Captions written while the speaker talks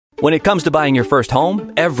When it comes to buying your first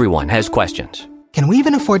home, everyone has questions. Can we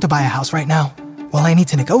even afford to buy a house right now? Well, I need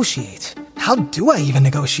to negotiate. How do I even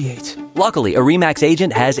negotiate? Luckily, a RE/MAX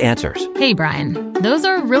agent has answers. Hey, Brian, those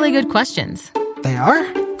are really good questions. They are?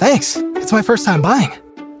 Thanks. It's my first time buying.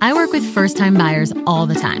 I work with first-time buyers all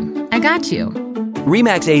the time. I got you.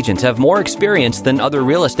 RE/MAX agents have more experience than other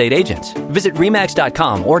real estate agents. Visit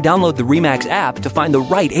RE/MAX.com or download the RE/MAX app to find the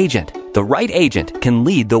right agent. The right agent can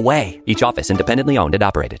lead the way. Each office independently owned and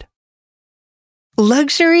operated.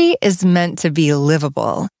 Luxury is meant to be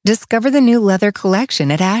livable. Discover the new leather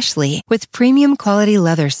collection at Ashley with premium quality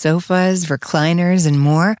leather sofas, recliners, and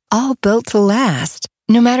more, all built to last.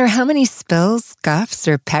 No matter how many spills, scuffs,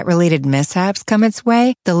 or pet-related mishaps come its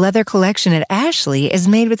way, the leather collection at Ashley is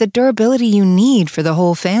made with the durability you need for the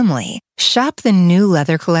whole family. Shop the new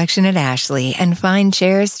leather collection at Ashley and find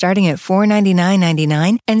chairs starting at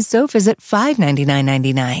 $499.99 and sofas at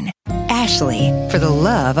 $599.99. Ashley, for the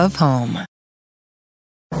love of home.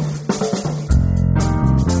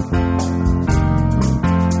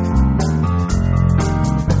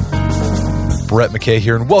 Brett McKay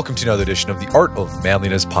here, and welcome to another edition of the Art of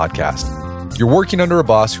Manliness podcast. You're working under a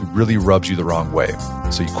boss who really rubs you the wrong way,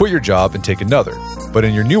 so you quit your job and take another. But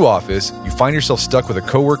in your new office, you find yourself stuck with a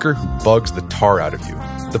coworker who bugs the tar out of you.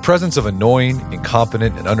 The presence of annoying,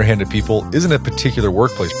 incompetent, and underhanded people isn't a particular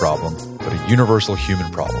workplace problem, but a universal human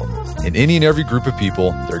problem. In any and every group of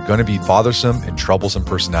people, there are going to be bothersome and troublesome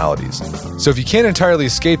personalities. So if you can't entirely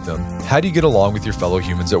escape them, how do you get along with your fellow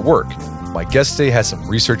humans at work? My guest today has some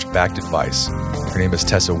research-backed advice. Her name is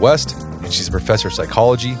Tessa West, and she's a professor of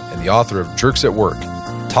psychology and the author of Jerks at Work,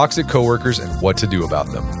 Toxic Coworkers and What to Do About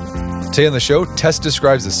Them. Today on the show, Tess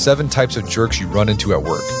describes the 7 types of jerks you run into at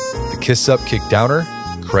work: the kiss-up, kick-downer,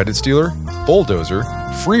 credit stealer, bulldozer,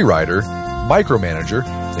 free rider, micromanager,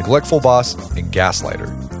 neglectful boss, and gaslighter,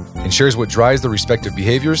 and shares what drives the respective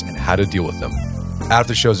behaviors and how to deal with them.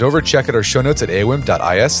 After the show's over, check out our show notes at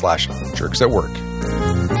aom.is/jerksatwork.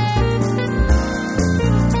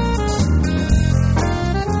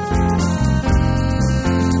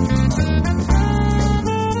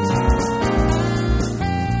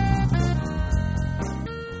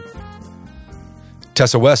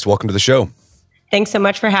 Tessa West, welcome to the show. Thanks so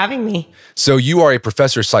much for having me. So you are a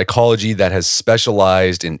professor of psychology that has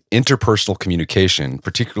specialized in interpersonal communication,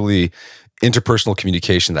 particularly interpersonal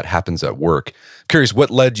communication that happens at work. Curious, what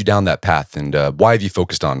led you down that path, and why have you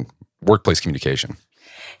focused on workplace communication?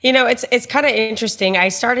 You know, it's kind of interesting. I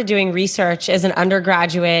started doing research as an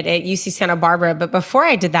undergraduate at UC Santa Barbara, but before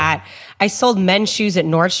I did that, I sold men's shoes at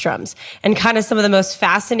Nordstrom's. And kind of some of the most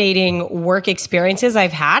fascinating work experiences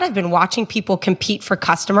I've had, I've been watching people compete for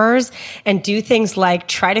customers and do things like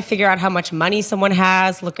try to figure out how much money someone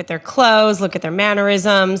has, look at their clothes, look at their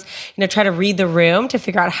mannerisms, try to read the room to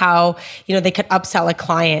figure out how, they could upsell a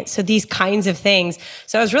client. So these kinds of things.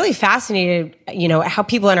 So I was really fascinated, how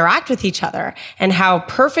people interact with each other and how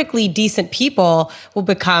perfectly decent people will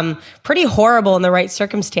become pretty horrible in the right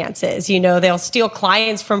circumstances. They'll steal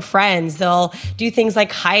clients from friends. They'll do things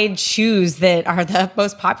like hide shoes that are the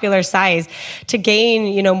most popular size to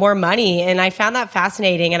gain, more money. And I found that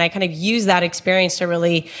fascinating. And I kind of used that experience to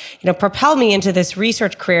really, propel me into this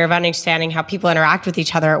research career of understanding how people interact with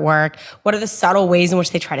each other at work. What are the subtle ways in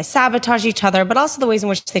which they try to sabotage each other, but also the ways in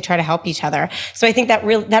which they try to help each other. So I think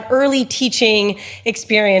that early teaching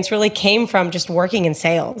experience really came from just working in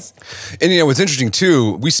sales. And what's interesting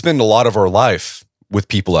too, we spend a lot of our life with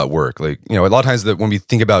people at work. Like, a lot of times that when we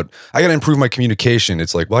think about, I got to improve my communication,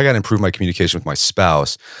 it's like, well, I got to improve my communication with my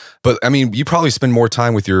spouse. But you probably spend more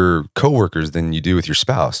time with your coworkers than you do with your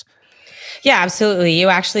spouse. Yeah, absolutely. You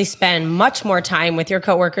actually spend much more time with your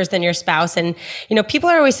coworkers than your spouse. And, people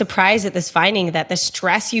are always surprised at this finding that the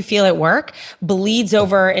stress you feel at work bleeds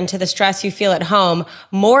over into the stress you feel at home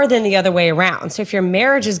more than the other way around. So if your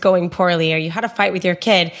marriage is going poorly or you had a fight with your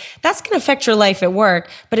kid, that's going to affect your life at work.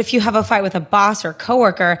 But if you have a fight with a boss or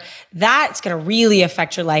coworker, that's going to really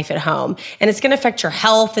affect your life at home. And it's going to affect your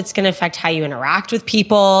health. It's going to affect how you interact with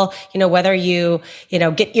people, whether you,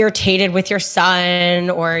 get irritated with your son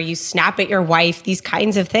or you snap at your wife, these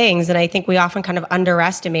kinds of things. And I think we often kind of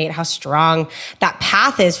underestimate how strong that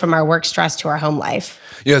path is from our work stress to our home life.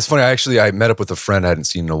 Yeah, it's funny. I met up with a friend I hadn't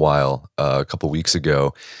seen in a while a couple of weeks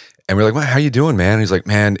ago. And we're like, well, how you doing, man? And he's like,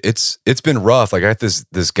 man, it's been rough. Like I got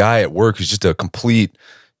this guy at work who's just a complete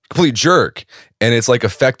jerk. And it's like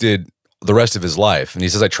affected the rest of his life. And he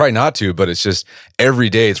says, I try not to, but it's just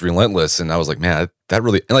every day it's relentless. And I was like, man, that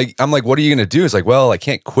really, and like, I'm like, what are you going to do? It's like, well, I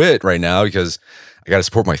can't quit right now because I got to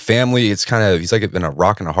support my family. It's kind of, he's like in a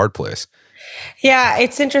rock and a hard place. Yeah,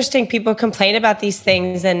 it's interesting. People complain about these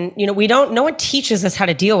things and, no one teaches us how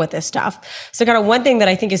to deal with this stuff. So kind of one thing that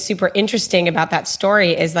I think is super interesting about that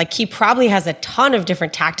story is like, he probably has a ton of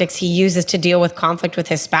different tactics he uses to deal with conflict with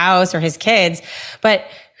his spouse or his kids, but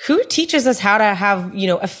who teaches us how to have,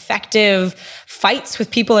 effective fights with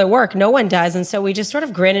people at work? No one does. And so we just sort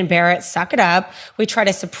of grin and bear it, suck it up. We try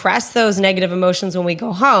to suppress those negative emotions when we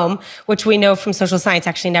go home, which we know from social science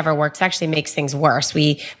actually never works, actually makes things worse.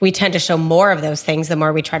 We tend to show more of those things the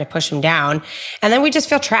more we try to push them down. And then we just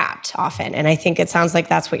feel trapped often. And I think it sounds like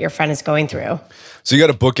that's what your friend is going through. So you got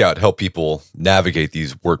a book out to help people navigate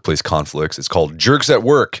these workplace conflicts. It's called Jerks at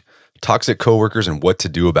Work: Toxic Coworkers and What to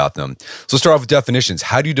Do About Them. So start off with definitions.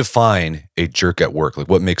 How do you define a jerk at work? Like,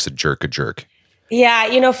 what makes a jerk a jerk?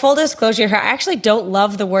 Yeah, full disclosure here, I actually don't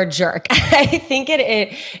love the word jerk. I think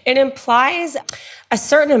it implies a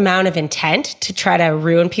certain amount of intent to try to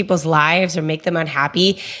ruin people's lives or make them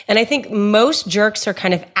unhappy. And I think most jerks are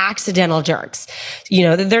kind of accidental jerks.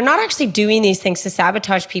 They're not actually doing these things to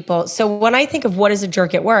sabotage people. So when I think of what is a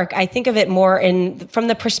jerk at work, I think of it more from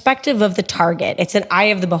the perspective of the target. It's an eye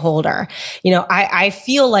of the beholder. I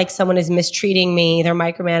feel like someone is mistreating me, they're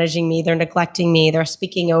micromanaging me, they're neglecting me, they're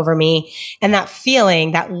speaking over me. And that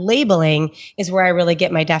feeling, that labeling is where I really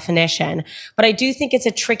get my definition. But I do think it's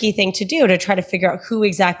a tricky thing to do to try to figure out who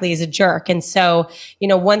exactly is a jerk. And so,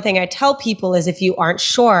 one thing I tell people is if you aren't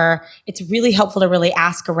sure, it's really helpful to really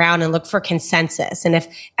ask around and look for consensus. And if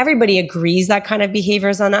everybody agrees that kind of behavior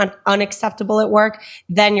is unacceptable at work,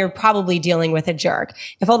 then you're probably dealing with a jerk.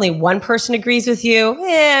 If only one person agrees with you,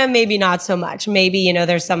 maybe not so much. Maybe,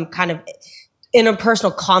 there's some kind of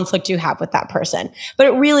interpersonal conflict you have with that person. But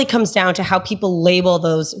it really comes down to how people label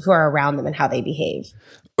those who are around them and how they behave.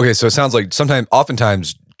 Okay, so it sounds like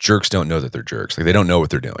oftentimes jerks don't know that they're jerks. Like, they don't know what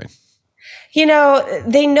they're doing.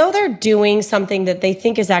 They know they're doing something that they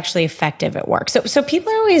think is actually effective at work. So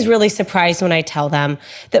people are always really surprised when I tell them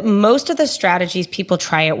that most of the strategies people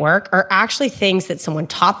try at work are actually things that someone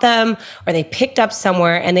taught them or they picked up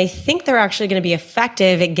somewhere, and they think they're actually going to be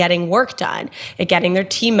effective at getting work done, at getting their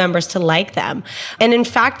team members to like them. And in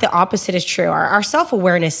fact, the opposite is true. Our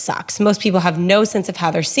self-awareness sucks. Most people have no sense of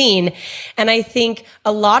how they're seen. And I think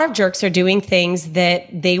a lot of jerks are doing things that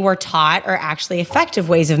they were taught are actually effective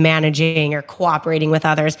ways of managing or cooperating with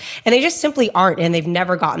others, and they just simply aren't, and they've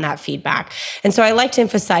never gotten that feedback. And so I like to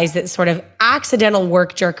emphasize that sort of accidental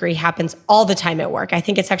work jerkery happens all the time at work. I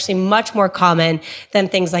think it's actually much more common than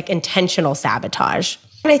things like intentional sabotage.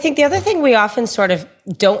 And I think the other thing we often sort of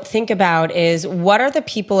don't think about is what are the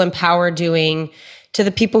people in power doing to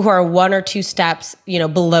the people who are one or two steps,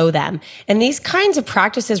 below them. And these kinds of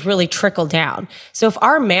practices really trickle down. So if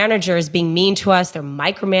our manager is being mean to us, they're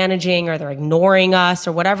micromanaging or they're ignoring us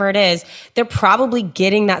or whatever it is, they're probably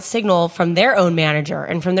getting that signal from their own manager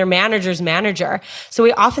and from their manager's manager. So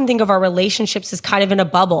we often think of our relationships as kind of in a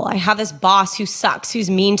bubble. I have this boss who sucks, who's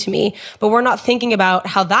mean to me, but we're not thinking about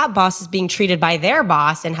how that boss is being treated by their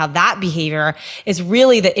boss and how that behavior is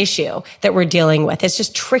really the issue that we're dealing with. It's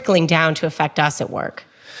just trickling down to affect us at work.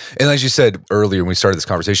 And as you said earlier when we started this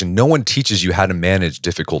conversation, no one teaches you how to manage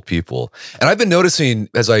difficult people. And I've been noticing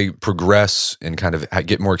as I progress and kind of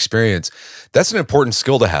get more experience, that's an important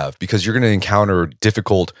skill to have, because you're going to encounter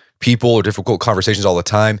difficult people or difficult conversations all the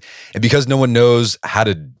time. And because no one knows how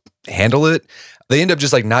to handle it, they end up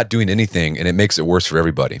just like not doing anything, and it makes it worse for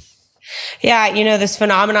everybody. Yeah, this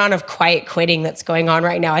phenomenon of quiet quitting that's going on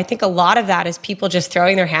right now, I think a lot of that is people just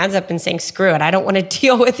throwing their hands up and saying, screw it, I don't want to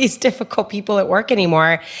deal with these difficult people at work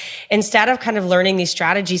anymore, instead of kind of learning these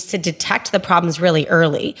strategies to detect the problems really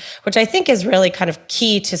early, which I think is really kind of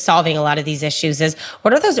key to solving a lot of these issues. Is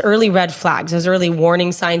what are those early red flags, those early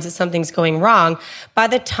warning signs that something's going wrong? By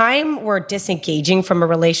the time we're disengaging from a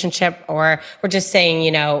relationship, or we're just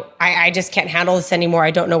saying, I just can't handle this anymore,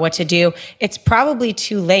 I don't know what to do, it's probably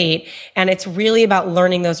too late. And it's really about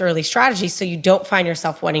learning those early strategies so you don't find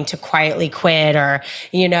yourself wanting to quietly quit or,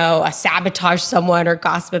 sabotage someone or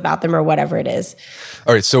gossip about them or whatever it is.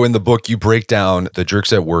 All right. So in the book, you break down the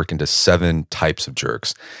jerks at work into 7 types of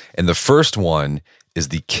jerks. And the first one is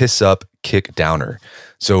the kiss up, kick downer.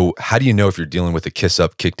 So how do you know if you're dealing with a kiss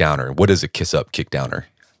up, kick downer? What is a kiss up, kick downer?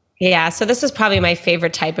 Yeah, so this is probably my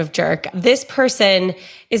favorite type of jerk. This person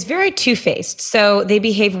is very two-faced. So they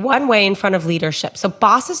behave one way in front of leadership. So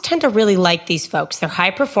bosses tend to really like these folks. They're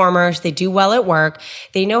high performers. They do well at work.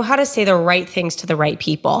 They know how to say the right things to the right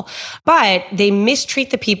people. But they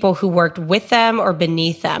mistreat the people who worked with them or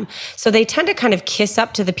beneath them. So they tend to kind of kiss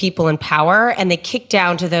up to the people in power, and they kick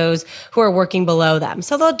down to those who are working below them.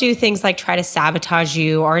 So they'll do things like try to sabotage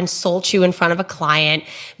you or insult you in front of a client,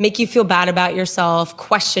 make you feel bad about yourself,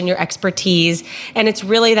 question your expertise. And it's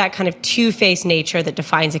really that kind of two-faced nature that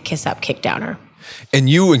defines a kiss up, kick downer. And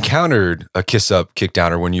you encountered a kiss up, kick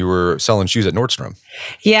downer when you were selling shoes at Nordstrom.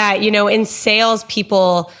 Yeah, in sales,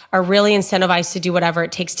 people are really incentivized to do whatever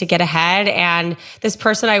it takes to get ahead. And this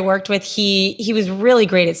person I worked with, he was really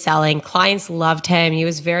great at selling. Clients loved him. He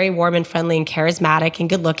was very warm and friendly and charismatic and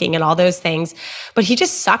good looking and all those things. But he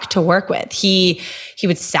just sucked to work with. He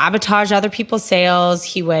would sabotage other people's sales.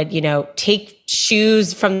 He would, take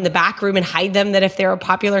shoes from the back room and hide them that if they were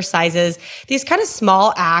popular sizes, these kind of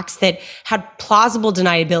small acts that had plausible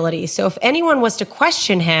deniability. So if anyone was to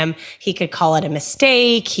question him, he could call it a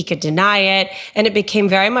mistake, he could deny it. And it became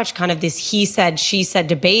very much kind of this he said, she said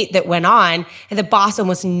debate that went on. And the boss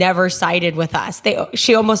almost never sided with us.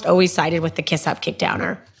 She almost always sided with the kiss up, kick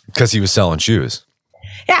downer. Because he was selling shoes.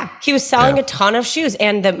 Yeah, he was selling a ton of shoes,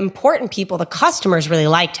 and the important people, the customers, really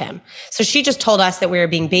liked him. So she just told us that we were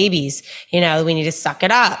being babies. We need to suck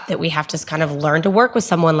it up, that we have to kind of learn to work with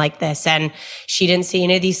someone like this. And she didn't see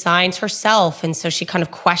any of these signs herself. And so she kind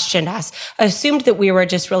of questioned us, assumed that we were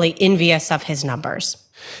just really envious of his numbers.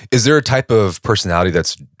 Is there a type of personality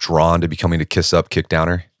that's drawn to becoming a kiss up, kick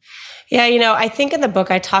downer? Yeah, I think in the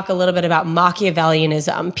book, I talk a little bit about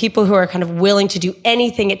Machiavellianism, people who are kind of willing to do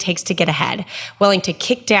anything it takes to get ahead, willing to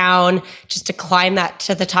kick down just to climb that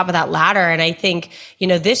to the top of that ladder. And I think,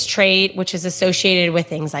 this trait, which is associated with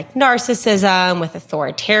things like narcissism, with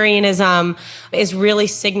authoritarianism, is really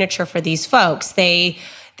signature for these folks.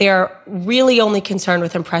 They're really only concerned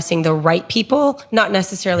with impressing the right people, not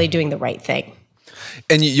necessarily doing the right thing.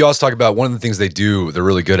 And you also talk about one of the things they're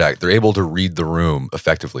really good at. They're able to read the room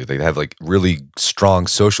effectively. They have like really strong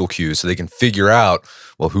social cues so they can figure out,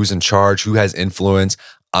 well, who's in charge, who has influence.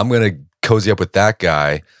 I'm going to cozy up with that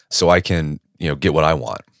guy so I can, get what I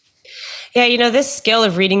want. Yeah, this skill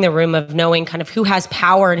of reading the room, of knowing kind of who has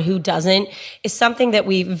power and who doesn't, is something that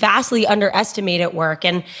we vastly underestimate at work.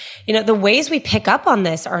 And, the ways we pick up on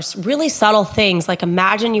this are really subtle things. Like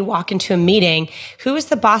imagine you walk into a meeting. Who is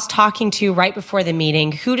the boss talking to right before the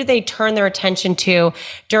meeting? Who do they turn their attention to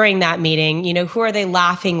during that meeting? Who are they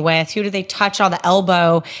laughing with? Who do they touch on the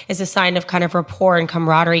elbow as a sign of kind of rapport and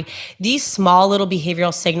camaraderie? These small little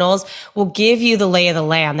behavioral signals will give you the lay of the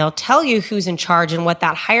land. They'll tell you who's in charge and what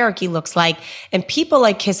that hierarchy looks like. And people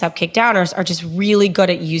like kiss up, kick downers are just really good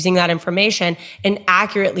at using that information and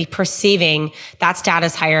accurately perceiving that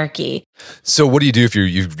status hierarchy. So what do you do if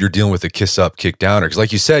you're dealing with a kiss up, kick downer? Because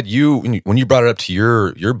like you said, when you brought it up to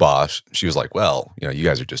your boss, she was like, well, you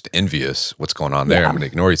guys are just envious. What's going on there? I'm going to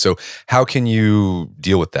ignore you. So how can you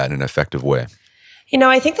deal with that in an effective way?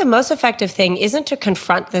 I think the most effective thing isn't to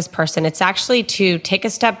confront this person. It's actually to take a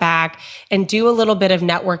step back and do a little bit of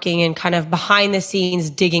networking and kind of behind the scenes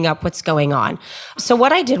digging up what's going on. So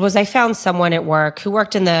what I did was I found someone at work who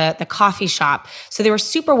worked in the coffee shop. So they were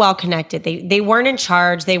super well connected. They weren't in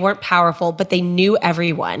charge. They weren't powerful, but they knew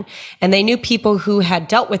everyone. And they knew people who had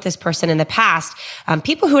dealt with this person in the past,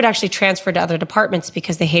 people who had actually transferred to other departments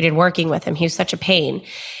because they hated working with him. He was such a pain.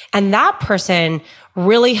 And that person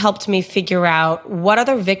really helped me figure out what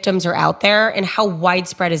other victims are out there and how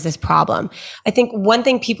widespread is this problem. I think one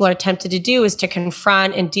thing people are tempted to do is to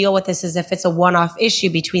confront and deal with this as if it's a one-off issue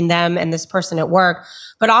between them and this person at work.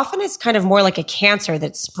 But often it's kind of more like a cancer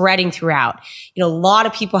that's spreading throughout. A lot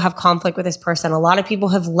of people have conflict with this person. A lot of people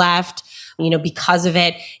have left, because of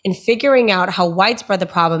it, and figuring out how widespread the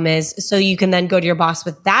problem is so you can then go to your boss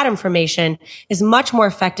with that information is much more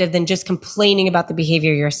effective than just complaining about the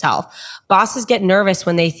behavior yourself. Bosses get nervous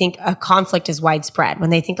when they think a conflict is widespread, when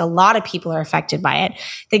they think a lot of people are affected by it.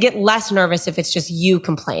 They get less nervous if it's just you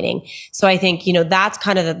complaining. So I think, that's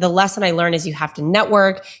kind of the lesson I learned is you have to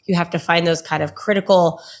network, you have to find those kind of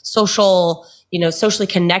critical social, socially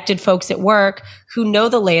connected folks at work who know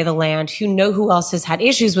the lay of the land, who know who else has had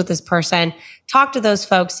issues with this person. Talk to those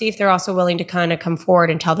folks, see if they're also willing to kind of come forward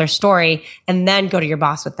and tell their story, and then go to your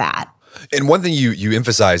boss with that. And one thing you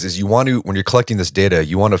emphasize is you want to, when you're collecting this data,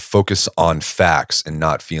 you want to focus on facts and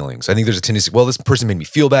not feelings. I think there's a tendency, well, this person made me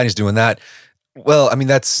feel bad, he's doing that. Well, I mean,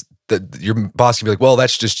 your boss can be like, well,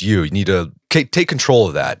 that's just you. You need to take control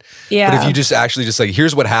of that. Yeah. But if you just actually just like,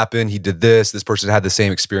 here's what happened, he did this person had the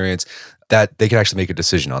same experience, that they can actually make a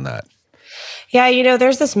decision on that. Yeah,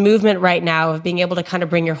 there's this movement right now of being able to kind of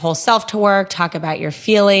bring your whole self to work, talk about your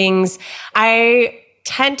feelings. I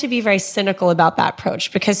tend to be very cynical about that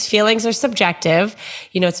approach because feelings are subjective.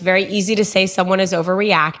 It's very easy to say someone is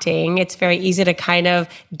overreacting. It's very easy to kind of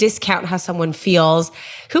discount how someone feels.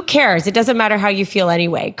 Who cares? It doesn't matter how you feel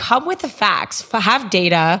anyway. Come with the facts, have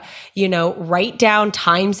data, write down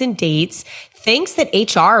times and dates. things that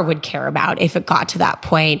HR would care about if it got to that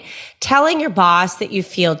point. Telling your boss that you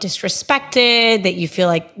feel disrespected, that you feel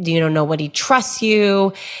like, nobody trusts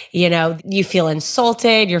you, you feel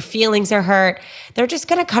insulted, your feelings are hurt. They're just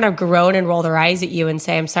going to kind of groan and roll their eyes at you and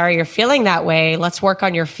say, I'm sorry you're feeling that way. Let's work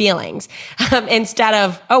on your feelings. Instead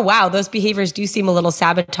of, oh, wow, those behaviors do seem a little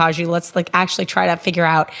sabotagey. Let's actually try to figure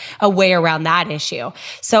out a way around that issue.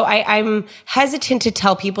 So I'm hesitant to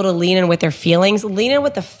tell people to lean in with their feelings, lean in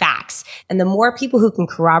with the facts. And the more people who can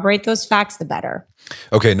corroborate those facts, the better.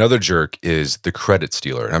 Okay, another jerk is the credit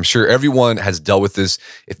stealer. And I'm sure everyone has dealt with this.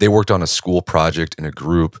 If they worked on a school project in a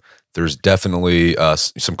group, there's definitely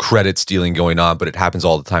some credit stealing going on, but it happens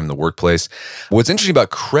all the time in the workplace. What's interesting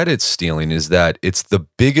about credit stealing is that it's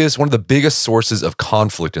one of the biggest sources of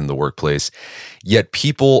conflict in the workplace, yet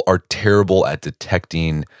people are terrible at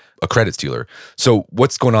detecting a credit stealer. So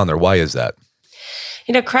what's going on there? Why is that?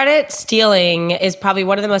 Credit stealing is probably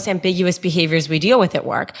one of the most ambiguous behaviors we deal with at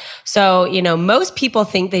work. So, most people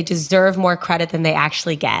think they deserve more credit than they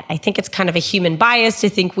actually get. I think it's kind of a human bias to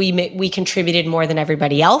think we contributed more than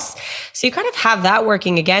everybody else. So you kind of have that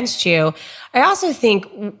working against you. I also think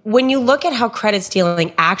when you look at how credit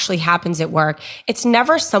stealing actually happens at work, it's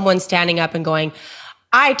never someone standing up and going,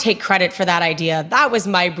 I take credit for that idea. That was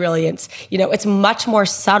my brilliance. It's much more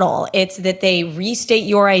subtle. It's that they restate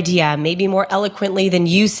your idea, maybe more eloquently than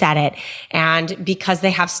you said it. And because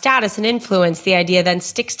they have status and influence, the idea then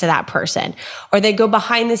sticks to that person. Or they go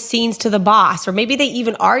behind the scenes to the boss, or maybe they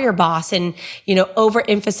even are your boss and,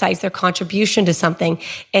 overemphasize their contribution to something.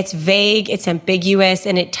 It's vague, it's ambiguous,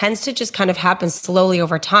 and it tends to just kind of happen slowly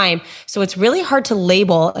over time. So it's really hard to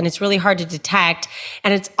label and it's really hard to detect.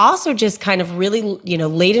 And it's also just kind of really,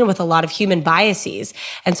 laden with a lot of human biases.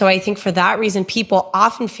 And so I think for that reason, people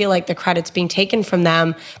often feel like the credit's being taken from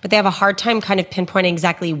them, but they have a hard time kind of pinpointing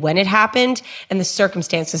exactly when it happened and the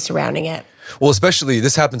circumstances surrounding it. Well, especially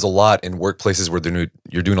this happens a lot in workplaces where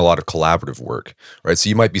you're doing a lot of collaborative work, right? So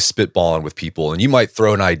you might be spitballing with people and you might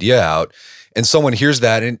throw an idea out and someone hears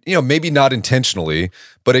that and, maybe not intentionally,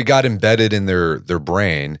 but it got embedded in their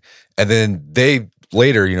brain. And then they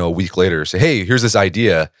later, a week later say, hey, here's this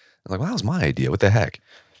idea. I'm like, well, that was my idea. What the heck?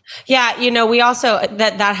 Yeah, we also,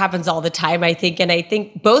 that happens all the time, I think. And I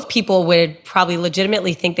think both people would probably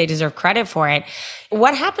legitimately think they deserve credit for it.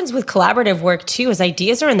 What happens with collaborative work too is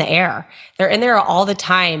ideas are in the air. They're in there all the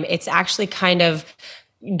time. It's actually kind of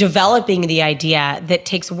developing the idea that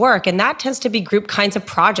takes work. And that tends to be group kinds of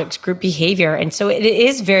projects, group behavior. And so it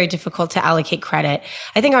is very difficult to allocate credit.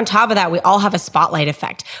 I think on top of that, we all have a spotlight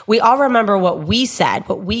effect. We all remember what we said,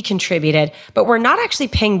 what we contributed, but we're not actually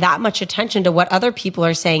paying that much attention to what other people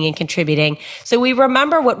are saying and contributing. So we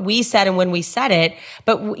remember what we said and when we said it.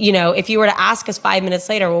 But, if you were to ask us 5 minutes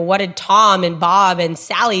later, well, what did Tom and Bob and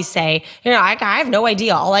Sally say? I have no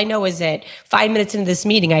idea. All I know is that 5 minutes into this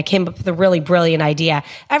meeting, I came up with a really brilliant idea.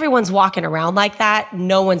 Everyone's walking around like that.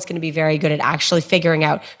 No one's going to be very good at actually figuring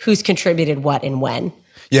out who's contributed what and when.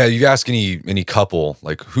 Yeah, you ask any couple,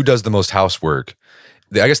 like who does the most housework?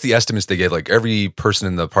 I guess the estimates they gave, like every person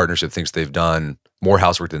in the partnership thinks they've done more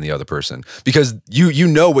housework than the other person because you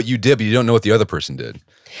know what you did, but you don't know what the other person did.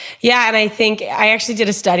 Yeah, and I think I actually did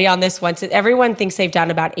a study on this once. Everyone thinks they've done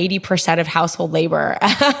about 80% of household labor.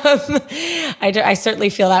 I certainly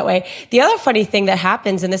feel that way. The other funny thing that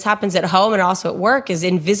happens, and this happens at home and also at work, is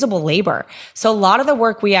invisible labor. So a lot of the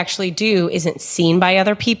work we actually do isn't seen by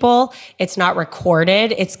other people. It's not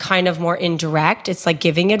recorded. It's kind of more indirect. It's like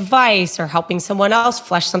giving advice or helping someone else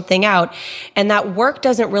flesh something out. And that work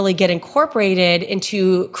doesn't really get incorporated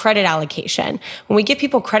into credit allocation. When we give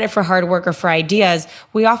people credit for hard work or for ideas,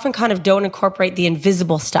 we often kind of don't incorporate the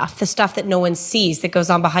invisible stuff, the stuff that no one sees that goes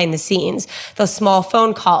on behind the scenes, those small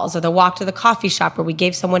phone calls or the walk to the coffee shop where we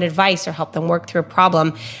gave someone advice or helped them work through a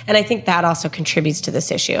problem. And I think that also contributes to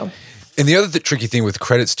this issue. And the other tricky thing with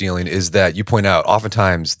credit stealing is that you point out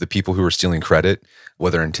oftentimes the people who are stealing credit,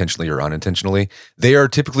 whether intentionally or unintentionally, they are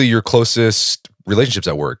typically your closest relationships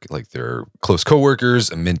at work, like they're close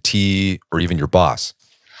coworkers, a mentee, or even your boss.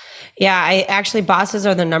 Yeah, bosses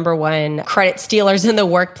are the number one credit stealers in the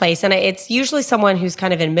workplace. And it's usually someone who's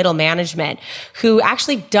kind of in middle management who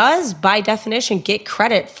actually does, by definition, get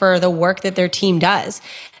credit for the work that their team does.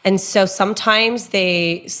 And so sometimes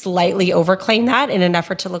they slightly overclaim that in an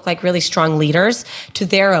effort to look like really strong leaders to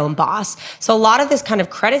their own boss. So a lot of this kind of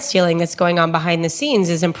credit stealing that's going on behind the scenes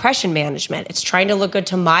is impression management. It's trying to look good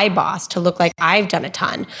to my boss, to look like I've done a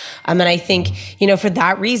ton. And I think, for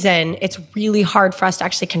that reason, it's really hard for us to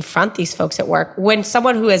actually confront these folks at work. When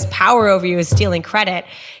someone who has power over you is stealing credit,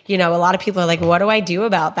 a lot of people are like, what do I do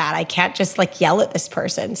about that? I can't just yell at this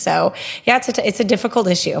person. So yeah, it's a difficult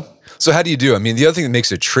issue. So how do you do? I mean, the other thing that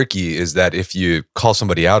makes it tricky is that if you call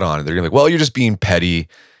somebody out on it, they're gonna be like, well, you're just being petty.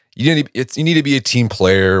 You need to be a team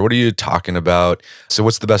player. What are you talking about? So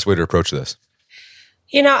what's the best way to approach this?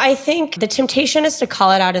 I think the temptation is to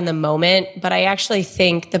call it out in the moment, but I actually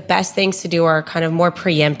think the best things to do are kind of more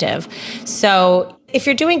preemptive. So if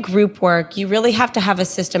you're doing group work, you really have to have a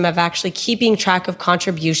system of actually keeping track of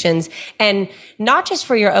contributions, and not just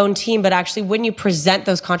for your own team, but actually when you present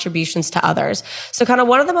those contributions to others. So kind of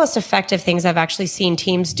one of the most effective things I've actually seen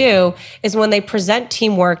teams do is when they present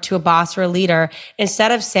teamwork to a boss or a leader,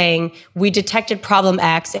 instead of saying, we detected problem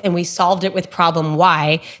X and we solved it with problem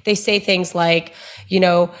Y, they say things like,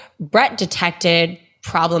 Brett detected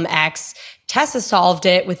problem X, Tessa solved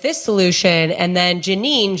it with this solution, and then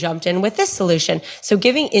Janine jumped in with this solution. So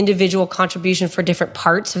giving individual contribution for different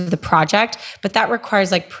parts of the project, but that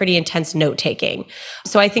requires like pretty intense note taking.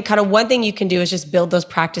 So I think kind of one thing you can do is just build those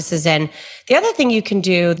practices in. The other thing you can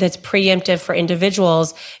do that's preemptive for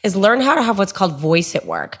individuals is learn how to have what's called voice at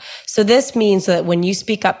work. So this means that when you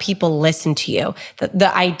speak up, people listen to you.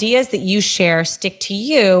 The ideas that you share stick to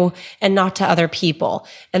you and not to other people.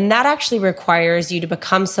 And that actually requires you to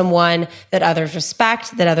become someone that others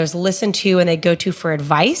respect, that others listen to, and they go to for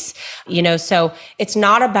advice. So it's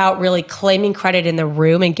not about really claiming credit in the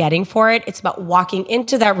room and getting for it. It's about walking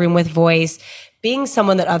into that room with voice, being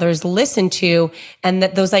someone that others listen to, and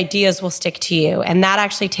that those ideas will stick to you. And that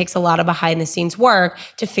actually takes a lot of behind the scenes work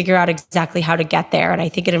to figure out exactly how to get there. And I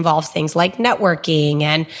think it involves things like networking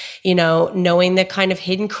and, knowing the kind of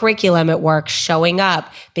hidden curriculum at work, showing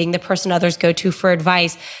up, being the person others go to for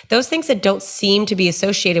advice. Those things that don't seem to be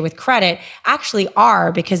associated with credit actually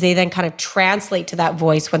are, because they then kind of translate to that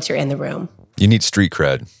voice once you're in the room. You need street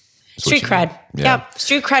cred. Street cred. Yep.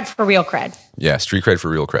 Street cred for real cred. Yeah, street cred for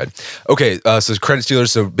real cred. Okay, so credit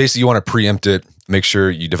stealers. So basically you want to preempt it, make sure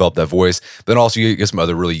you develop that voice. But then also you get some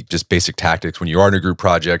other really just basic tactics. When you are in a group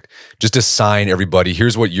project, just assign everybody,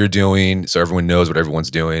 here's what you're doing, so everyone knows what everyone's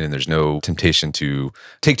doing and there's no temptation to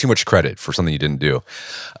take too much credit for something you didn't do.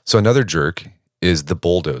 So another jerk is the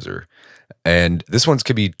bulldozer. And this one's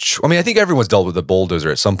could be, I think everyone's dealt with a bulldozer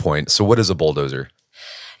at some point. So what is a bulldozer?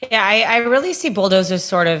 Yeah, I really see bulldozers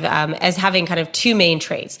sort of as having kind of two main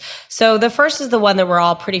traits. So the first is the one that we're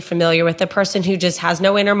all pretty familiar with, the person who just has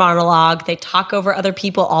no inner monologue. They talk over other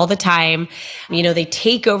people all the time. They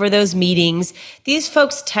take over those meetings. These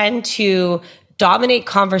folks tend to dominate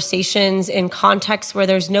conversations in contexts where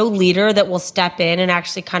there's no leader that will step in and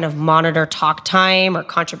actually kind of monitor talk time or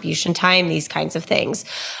contribution time, these kinds of things.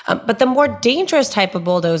 But the more dangerous type of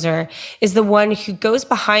bulldozer is the one who goes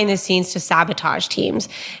behind the scenes to sabotage teams.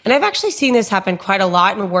 And I've actually seen this happen quite a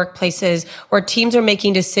lot in workplaces where teams are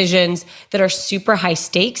making decisions that are super high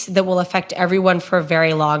stakes that will affect everyone for a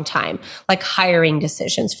very long time, like hiring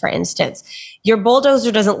decisions, for instance. Your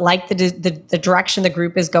bulldozer doesn't like the direction the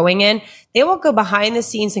group is going in. They will go behind the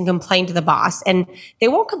scenes and complain to the boss. And they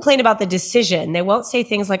won't complain about the decision. They won't say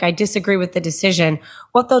things like, I disagree with the decision.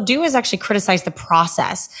 What they'll do is actually criticize the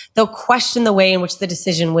process. They'll question the way in which the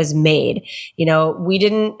decision was made. We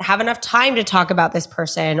didn't have enough time to talk about this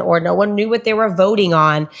person, or no one knew what they were voting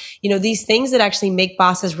on. These things that actually make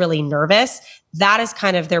bosses really nervous. That is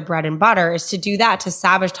kind of their bread and butter, is to do that, to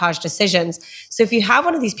sabotage decisions. So if you have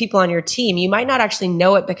one of these people on your team, you might not actually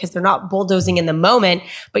know it because they're not bulldozing in the moment,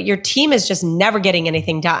 but your team is just never getting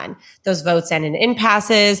anything done. Those votes end in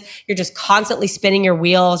impasses. You're just constantly spinning your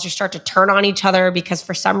wheels. You start to turn on each other because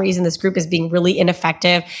for some reason this group is being really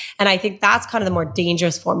ineffective. And I think that's kind of the more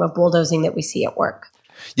dangerous form of bulldozing that we see at work.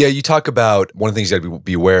 Yeah, you talk about one of the things you got to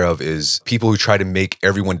be aware of is people who try to make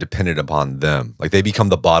everyone dependent upon them. Like they become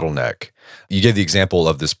the bottleneck. You gave the example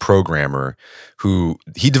of this programmer who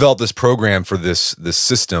he developed this program for this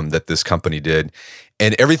system that this company did,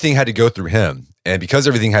 and everything had to go through him. And because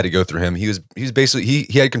everything had to go through him, he was basically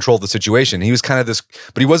he had control of the situation. He was kind of this,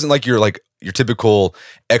 but he wasn't like your typical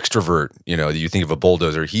extrovert. You think of a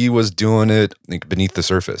bulldozer. He was doing it beneath the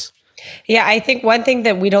surface. Yeah, I think one thing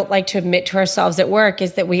that we don't like to admit to ourselves at work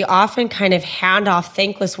is that we often kind of hand off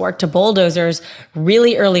thankless work to bulldozers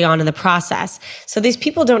really early on in the process. So these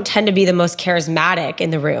people don't tend to be the most charismatic in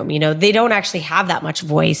the room. They don't actually have that much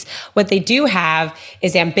voice. What they do have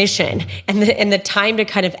is ambition and the time to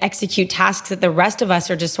kind of execute tasks that the rest of us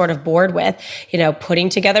are just sort of bored with, putting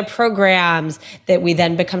together programs that we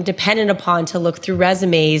then become dependent upon to look through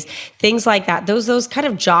resumes, things like that. Those kind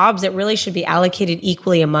of jobs that really should be allocated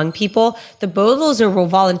equally among people. The bulldozer will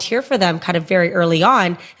volunteer for them kind of very early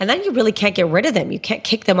on, and then you really can't get rid of them. You can't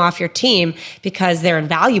kick them off your team because they're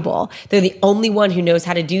invaluable. They're the only one who knows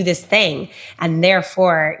how to do this thing, and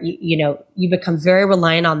therefore, you become very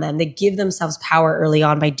reliant on them. They give themselves power early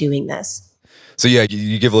on by doing this. So yeah,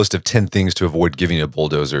 you give a list of 10 things to avoid giving a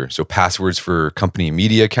bulldozer. So passwords for company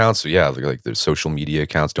media accounts. So yeah, like their social media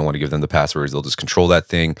accounts, don't want to give them the passwords. They'll just control that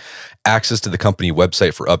thing. Access to the company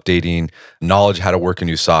website for updating, knowledge how to work a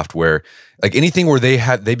new software. Like anything where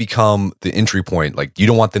they become the entry point, like you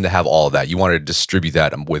don't want them to have all of that. You want to distribute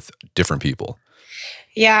that with different people.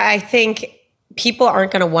 Yeah, I think people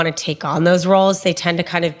aren't going to want to take on those roles. They tend to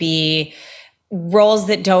kind of be roles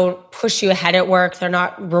that don't push you ahead at work. They're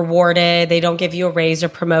not rewarded. They don't give you a raise or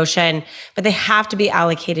promotion, but they have to be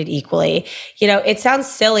allocated equally. It sounds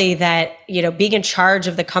silly that, being in charge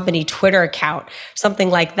of the company Twitter account, something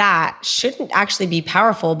like that shouldn't actually be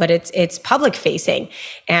powerful, but it's public facing,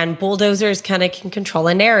 and bulldozers kind of can control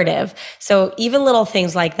a narrative. So even little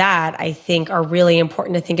things like that, I think, are really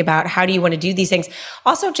important to think about. How do you want to do these things?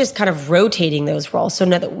 Also, just kind of rotating those roles so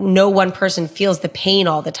that no one person feels the pain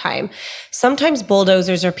all the time. Sometimes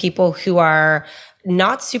bulldozers are people who are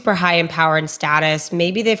not super high in power and status.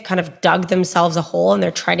 Maybe they've kind of dug themselves a hole and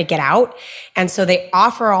they're trying to get out. And so they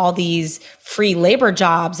offer all these free labor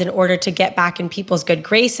jobs in order to get back in people's good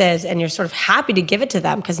graces. And you're sort of happy to give it to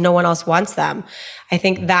them because no one else wants them. I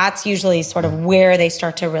think that's usually sort of where they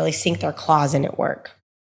start to really sink their claws in at work.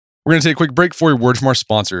 We're going to take a quick break for a word from our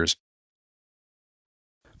sponsors.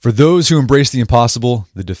 For those who embrace the impossible,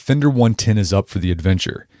 the Defender 110 is up for the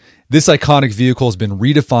adventure. This iconic vehicle has been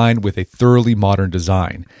redefined with a thoroughly modern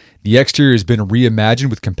design. The exterior has been reimagined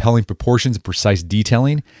with compelling proportions and precise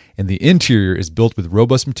detailing, and the interior is built with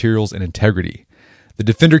robust materials and integrity. The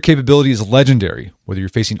Defender capability is legendary, whether you're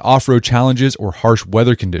facing off-road challenges or harsh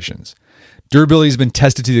weather conditions. Durability has been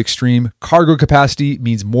tested to the extreme, cargo capacity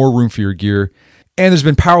means more room for your gear, and there's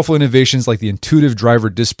been powerful innovations like the intuitive driver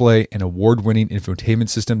display and award-winning infotainment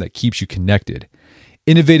system that keeps you connected.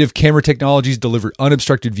 Innovative camera technologies deliver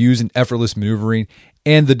unobstructed views and effortless maneuvering,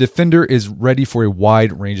 and the Defender is ready for a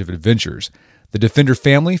wide range of adventures. The Defender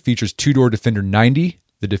family features two-door Defender 90,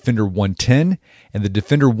 the Defender 110, and the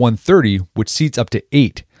Defender 130, which seats up to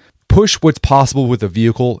 8. Push what's possible with a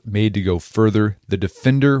vehicle made to go further, the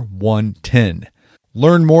Defender 110.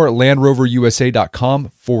 Learn more at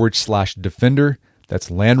LandRoverUSA.com/Defender. That's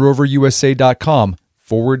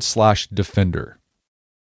LandRoverUSA.com/Defender.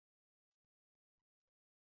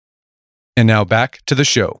 And now back to the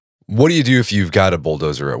show. What do you do if you've got a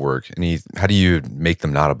bulldozer at work? How do you make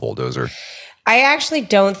them not a bulldozer? I actually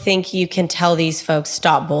don't think you can tell these folks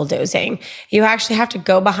stop bulldozing. You actually have to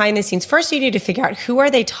go behind the scenes. First, you need to figure out who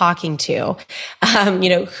are they talking to?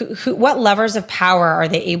 What levers of power are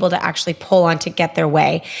they able to actually pull on to get their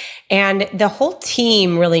way? And the whole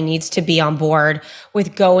team really needs to be on board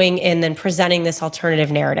with going in and presenting this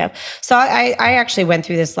alternative narrative. So I actually went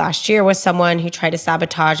through this last year with someone who tried to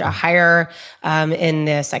sabotage a hire in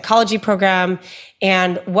the psychology program.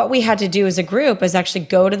 And what we had to do as a group is actually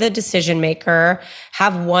go to the decision maker,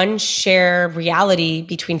 have one share reality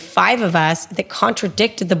between 5 of us that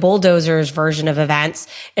contradicted the bulldozer's version of events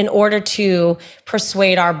in order to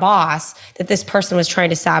persuade our boss that this person was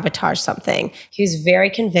trying to sabotage something. He was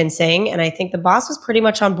very convincing, and I think the boss was pretty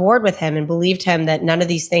much on board with him and believed him that none of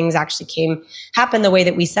these things actually happened the way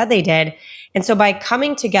that we said they did. And so by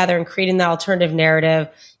coming together and creating that alternative narrative,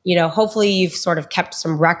 hopefully you've sort of kept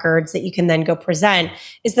some records that you can then go present,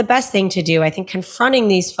 is the best thing to do. I think confronting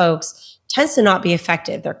these folks tends to not be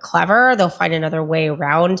effective. They're clever. They'll find another way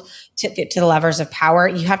around to the levers of power.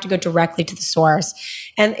 You have to go directly to the source.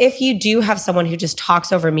 And if you do have someone who just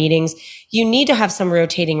talks over meetings, you need to have some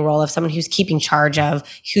rotating role of someone who's keeping charge of,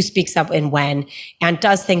 who speaks up and when, and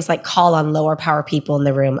does things like call on lower power people in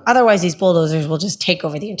the room. Otherwise, these bulldozers will just take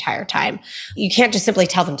over the entire time. You can't just simply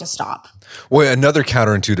tell them to stop. Well, another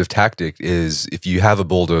counterintuitive tactic is if you have a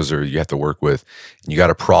bulldozer you have to work with, and you got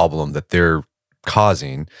a problem that they're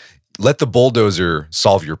causing, let the bulldozer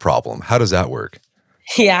solve your problem. How does that work?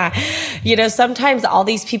 Yeah. Sometimes all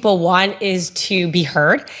these people want is to be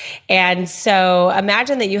heard. And so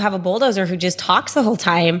imagine that you have a bulldozer who just talks the whole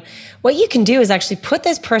time. What you can do is actually put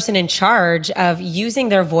this person in charge of using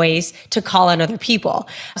their voice to call on other people.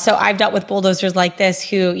 So I've dealt with bulldozers like this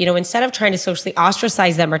who, instead of trying to socially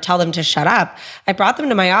ostracize them or tell them to shut up, I brought them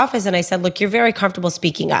to my office and I said, look, you're very comfortable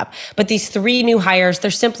speaking up, but these 3 new hires,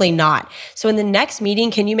 they're simply not. So in the next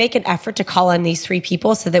meeting, can you make an effort to call on these 3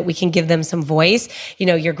 people so that we can give them some voice?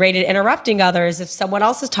 you're great at interrupting others. If someone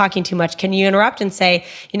else is talking too much, can you interrupt and say,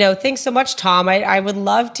 thanks so much, Tom. I would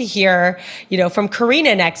love to hear, from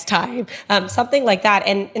Karina next time, something like that.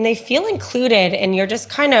 And they feel included, and you're just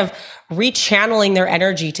kind of rechanneling their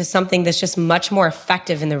energy to something that's just much more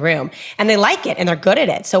effective in the room. And they like it and they're good at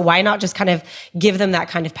it. So why not just kind of give them that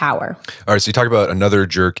kind of power? All right. So you talk about another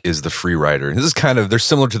jerk is the free rider. This is they're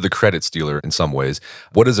similar to the credit stealer in some ways.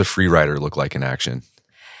 What does a free rider look like in action?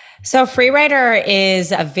 So free rider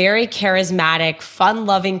is a very charismatic,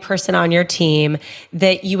 fun-loving person on your team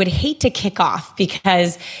that you would hate to kick off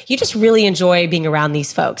because you just really enjoy being around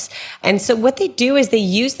these folks. And so what they do is they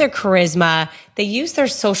use their charisma, they use their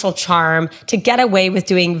social charm to get away with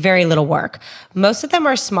doing very little work. Most of them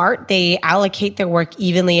are smart. They allocate their work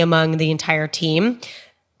evenly among the entire team,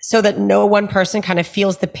 so that no one person kind of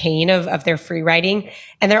feels the pain of their free riding.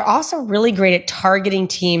 And they're also really great at targeting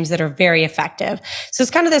teams that are very effective. So it's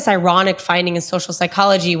kind of this ironic finding in social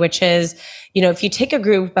psychology, which is, if you take a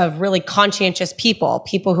group of really conscientious people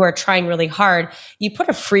who are trying really hard, you put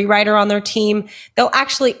a free rider on their team, they'll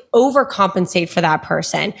actually overcompensate for that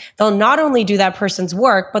person. They'll not only do that person's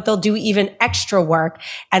work, but they'll do even extra work.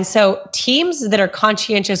 And so teams that are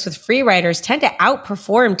conscientious with free riders tend to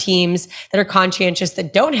outperform teams that are conscientious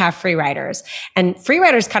that don't have free riders. And free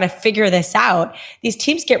riders kind of figure this out. These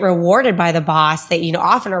teams get rewarded by the boss. They,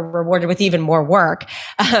 often are rewarded with even more work.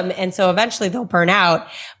 And so eventually they'll burn out,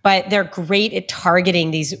 but they're great at targeting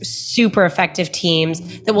these super effective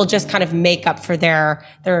teams that will just kind of make up for their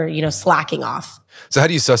slacking off. So how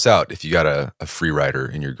do you suss out if you got a free rider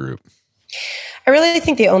in your group? I really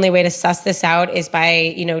think the only way to suss this out is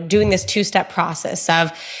by, doing this two-step process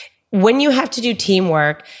of when you have to do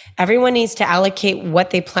teamwork, everyone needs to allocate what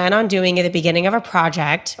they plan on doing at the beginning of a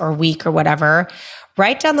project or week or whatever.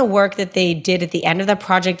 Write down the work that they did at the end of the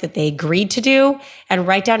project that they agreed to do, and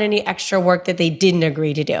write down any extra work that they didn't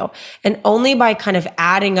agree to do. And only by kind of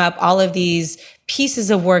adding up all of these pieces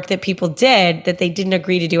of work that people did that they didn't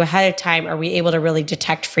agree to do ahead of time are we able to really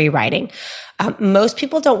detect free riding. Most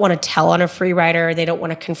people don't want to tell on a free rider. They don't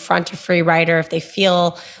want to confront a free rider if they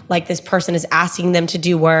feel like this person is asking them to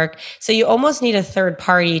do work. So you almost need a third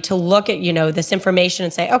party to look at, this information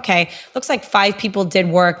and say, okay, looks like 5 people did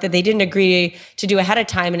work that they didn't agree to do ahead of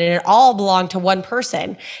time, and it all belonged to one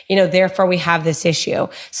person. Therefore we have this issue.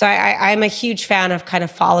 So I'm a huge fan of kind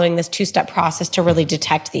of following this two-step process to really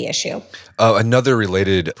detect the issue. Another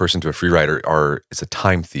related person to a free rider is a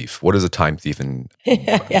time thief. What is a time thief, and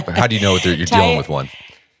how do you know you're dealing with one?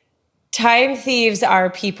 Time thieves are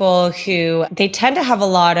people who, they tend to have a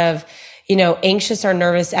lot of, anxious or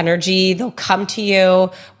nervous energy. They'll come to you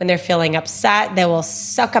when they're feeling upset. They will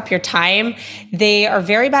suck up your time. They are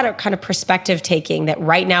very bad at kind of perspective taking, that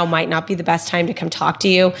right now might not be the best time to come talk to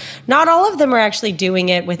you. Not all of them are actually doing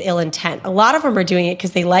it with ill intent. A lot of them are doing it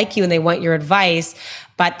because they like you and they want your advice.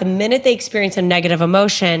 But the minute they experience a negative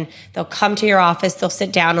emotion, they'll come to your office, they'll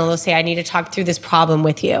sit down and they'll say, I need to talk through this problem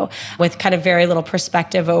with you, with kind of very little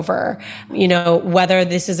perspective over, whether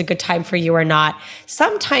this is a good time for you or not.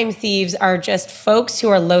 Some time thieves are just folks who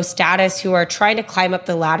are low status, who are trying to climb up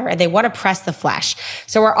the ladder and they want to press the flesh.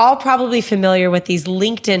 So we're all probably familiar with these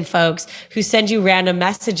LinkedIn folks who send you random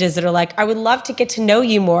messages that are like, I would love to get to know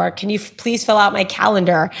you more. Can you please fill out my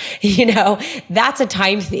calendar? That's a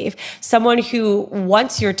time thief. Someone who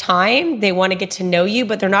wants your time, they want to get to know you,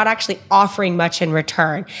 but they're not actually offering much in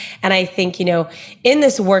return. And I think, in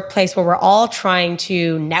this workplace where we're all trying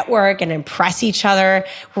to network and impress each other,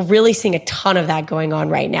 we're really seeing a ton of that going on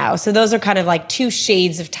right now. So those are kind of like 2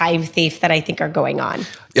 shades of time thief that I think are going on.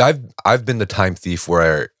 Yeah, I've been the time thief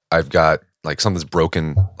where I've got like something's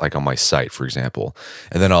broken, like on my site, for example,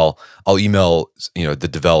 and then I'll email the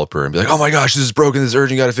developer and be like, oh my gosh, this is broken, this is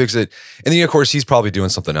urgent, got to fix it. And then of course he's probably doing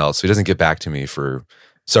something else, so he doesn't get back to me for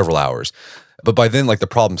several hours. But by then, like, the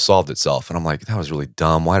problem solved itself, and I'm like, that was really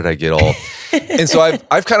dumb. Why did I get all? And so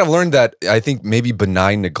I've kind of learned that I think maybe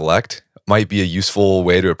benign neglect might be a useful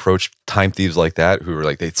way to approach time thieves like that, who are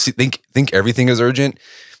like, they think everything is urgent.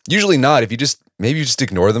 Usually not. If you just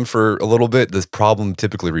ignore them for a little bit, this problem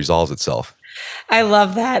typically resolves itself. I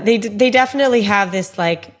love that. They definitely have this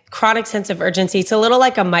like chronic sense of urgency. It's a little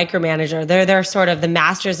like a micromanager. They're sort of the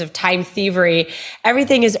masters of time thievery.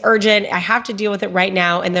 Everything is urgent. I have to deal with it right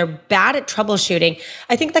now. And they're bad at troubleshooting.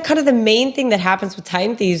 I think that kind of the main thing that happens with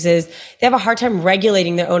time thieves is they have a hard time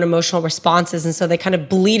regulating their own emotional responses. And so they kind of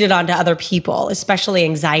bleed it onto other people, especially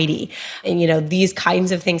anxiety. And, these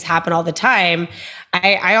kinds of things happen all the time.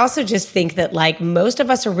 I also just think that like most of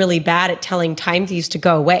us are really bad at telling time thieves to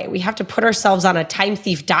go away. We have to put ourselves on a time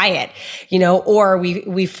thief diet, or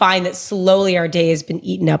we find that slowly our day has been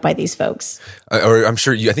eaten up by these folks. Or I'm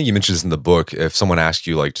sure I think you mentioned this in the book. If someone asks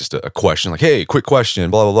you like just a question, like, hey, quick question,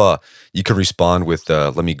 blah, blah, blah, you can respond with,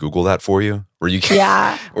 let me Google that for you. Or you can,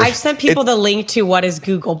 yeah. I've sent people the link to what is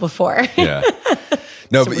Google before. Yeah.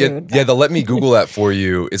 No, but yeah, the let me Google that for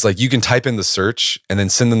you. It's like you can type in the search and then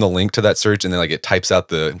send them the link to that search, and then like it types out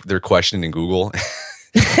their question in Google.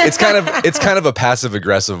 It's kind of a passive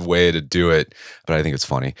aggressive way to do it, but I think it's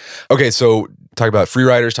funny. Okay, so talk about free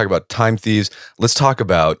riders, talk about time thieves. Let's talk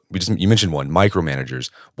about you mentioned one,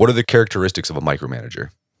 micromanagers. What are the characteristics of a micromanager?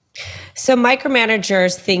 So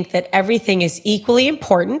micromanagers think that everything is equally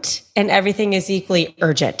important and everything is equally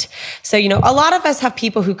urgent. So, a lot of us have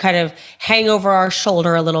people who kind of hang over our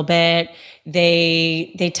shoulder a little bit.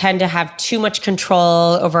 They tend to have too much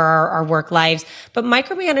control over our work lives. But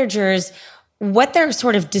micromanagers, what their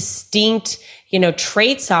sort of distinct,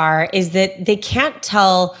 traits are is that they can't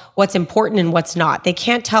tell what's important and what's not. They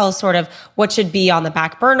can't tell sort of what should be on the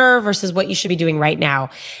back burner versus what you should be doing right now.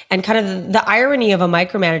 And kind of the irony of a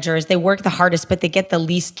micromanager is they work the hardest, but they get the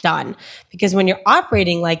least done. Because when you're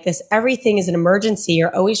operating like this, everything is an emergency.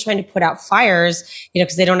 You're always trying to put out fires,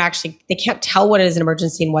 because they can't tell what is an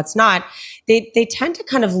emergency and what's not. They tend to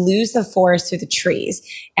kind of lose the forest through the trees.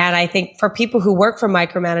 And I think for people who work for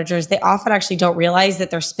micromanagers, they often actually don't realize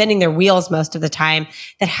that they're spinning their wheels most of the time,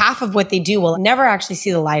 that half of what they do will never actually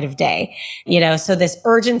see the light of day. So this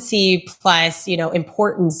urgency plus,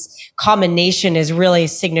 importance combination is really a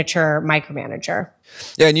signature micromanager.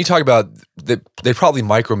 Yeah, and you talk about they probably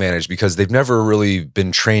micromanage because they've never really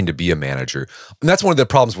been trained to be a manager. And that's one of the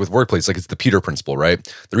problems with workplace. Like it's the Peter principle, right?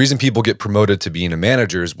 The reason people get promoted to being a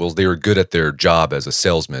manager is, well, they were good at their job as a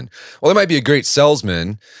salesman. Well, they might be a great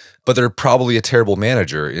salesman, but they're probably a terrible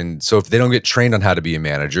manager. And so if they don't get trained on how to be a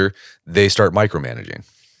manager, they start micromanaging.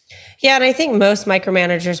 Yeah, and I think most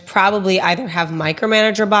micromanagers probably either have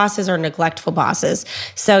micromanager bosses or neglectful bosses.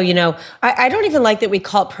 So, I don't even like that we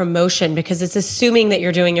call it promotion because it's assuming that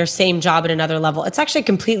you're doing your same job at another level. It's actually a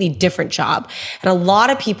completely different job. And a lot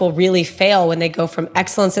of people really fail when they go from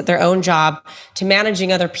excellence at their own job to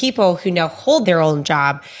managing other people who now hold their own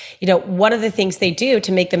job. One of the things they do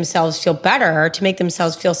to make themselves feel better, to make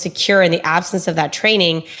themselves feel secure in the absence of that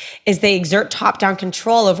training, is they exert top-down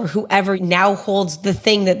control over whoever now holds the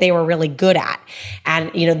thing that they were really good at.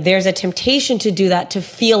 And, there's a temptation to do that to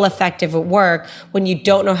feel effective at work when you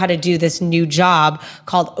don't know how to do this new job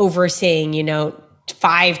called overseeing,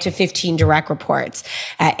 5 to 15 direct reports.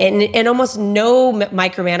 And almost no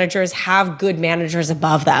micromanagers have good managers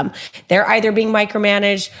above them. They're either being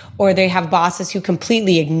micromanaged or they have bosses who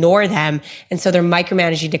completely ignore them. And so they're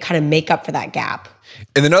micromanaging to kind of make up for that gap.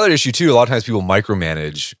 And another issue too, a lot of times people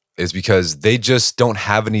micromanage is because they just don't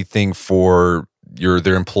have anything for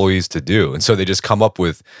their employees to do. And so they just come up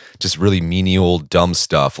with just really menial, dumb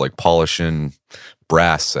stuff like polishing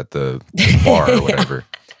brass at the bar or whatever.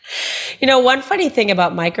 One funny thing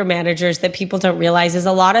about micromanagers that people don't realize is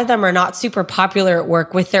a lot of them are not super popular at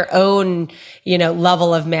work with their own,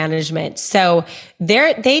 level of management. So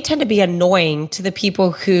they tend to be annoying to the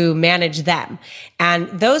people who manage them. And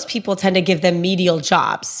those people tend to give them menial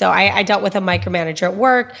jobs. So I dealt with a micromanager at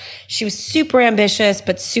work. She was super ambitious,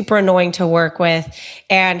 but super annoying to work with.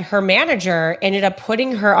 And her manager ended up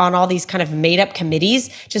putting her on all these kind of made up committees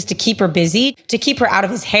just to keep her busy, to keep her out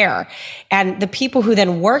of his hair. And the people who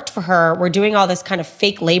then worked for her were doing all this kind of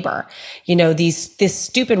fake labor, this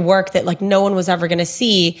stupid work that like no one was ever going to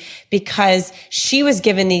see because she was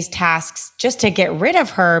given these tasks just to get rid of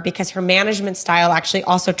her because her management style actually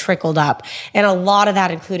also trickled up. And a lot of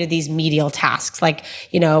that included these menial tasks like,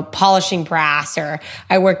 polishing brass, or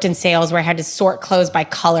I worked in sales where I had to sort clothes by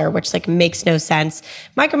color, which like makes no sense.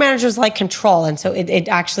 Micromanagers like control. And so it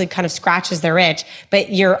actually kind of scratches their itch,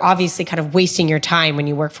 but you're obviously kind of wasting your time when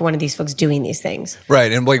you work for one of these folks doing these things.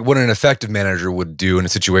 Right. And like what an effective manager would do in a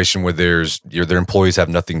situation where their employees have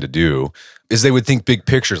nothing to do is they would think big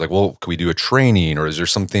pictures like, well, can we do a training, or is there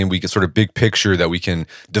something we can sort of big picture that we can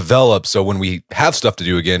develop so when we have stuff to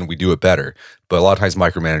do again, we do it better. But a lot of times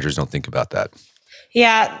micromanagers don't think about that.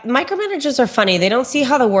 Yeah, micromanagers are funny. They don't see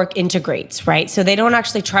how the work integrates, right? So they don't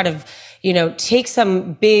actually try to, take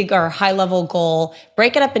some big or high level goal,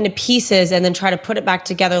 break it up into pieces, and then try to put it back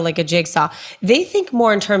together like a jigsaw. They think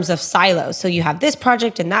more in terms of silos. So you have this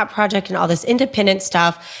project and that project and all this independent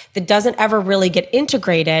stuff that doesn't ever really get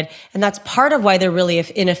integrated. And that's part of why they're really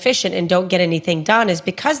inefficient and don't get anything done, is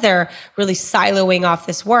because they're really siloing off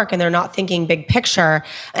this work and they're not thinking big picture.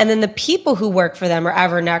 And then the people who work for them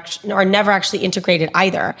are never actually integrated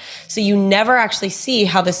either. So you never actually see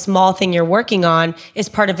how the small thing you're working on is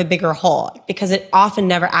part of a bigger whole, because it often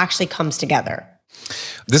never actually comes together.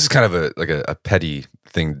 This is kind of a petty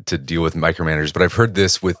thing to deal with micromanagers, but I've heard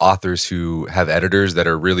this with authors who have editors that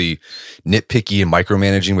are really nitpicky and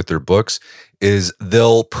micromanaging with their books, is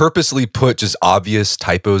they'll purposely put just obvious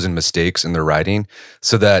typos and mistakes in their writing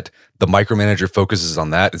so that the micromanager focuses on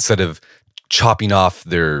that instead of chopping off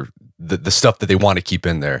the stuff that they want to keep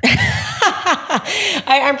in there.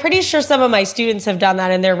 I'm pretty sure some of my students have done that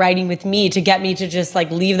in their writing with me to get me to just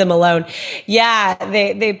leave them alone. Yeah,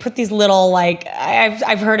 they put these little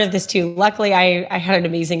I've heard of this too. Luckily, I had an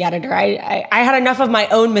amazing editor. I had enough of my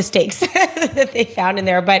own mistakes that they found in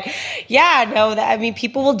there. But yeah, no,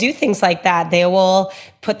 people will do things like that. They will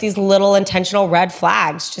put these little intentional red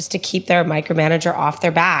flags just to keep their micromanager off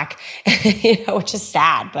their back, which is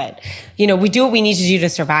sad. But we do what we need to do to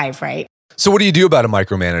survive, right? So what do you do about a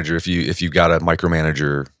micromanager if you got a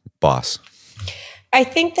micromanager boss? I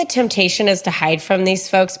think the temptation is to hide from these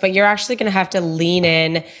folks, but you're actually going to have to lean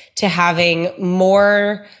in to having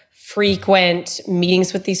more frequent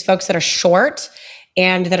meetings with these folks that are short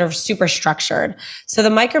and that are super structured. So the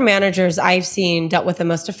micromanagers I've seen dealt with the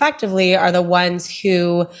most effectively are the ones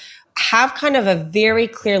who have kind of a very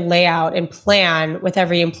clear layout and plan with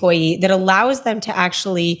every employee that allows them to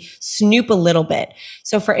actually snoop a little bit.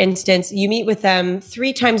 So for instance, you meet with them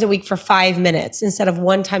 3 times a week for 5 minutes instead of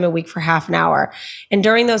 1 time a week for half an hour. And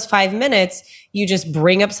during those 5 minutes, you just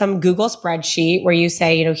bring up some Google spreadsheet where you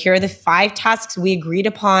say, here are the 5 tasks we agreed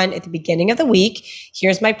upon at the beginning of the week.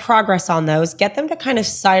 Here's my progress on those. Get them to kind of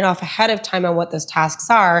sign off ahead of time on what those tasks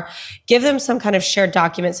are. Give them some kind of shared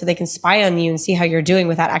document so they can spy on you and see how you're doing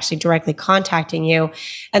without actually directly contacting you.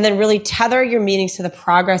 And then really tether your meetings to the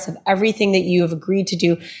progress of everything that you have agreed to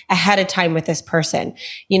do ahead of time with this person.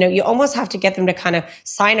 You almost have to get them to kind of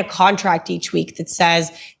sign a contract each week that says,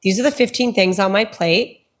 these are the 15 things on my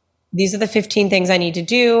plate. These are the 15 things I need to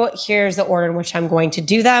do. Here's the order in which I'm going to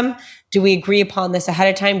do them. Do we agree upon this ahead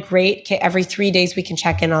of time? Great. Okay, every 3 days we can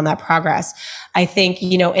check in on that progress. I think,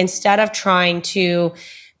 instead of trying to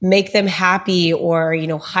make them happy or,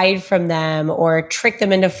 hide from them or trick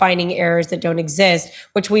them into finding errors that don't exist,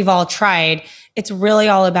 which we've all tried, it's really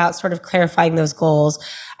all about sort of clarifying those goals.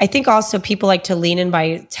 I think also people like to lean in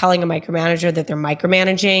by telling a micromanager that they're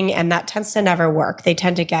micromanaging, and that tends to never work. They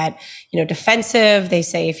tend to get, defensive. They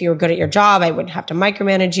say, if you were good at your job, I wouldn't have to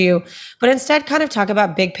micromanage you. But instead kind of talk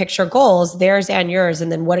about big picture goals, theirs and yours,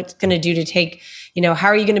 and then what it's going to do to take, how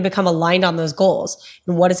are you going to become aligned on those goals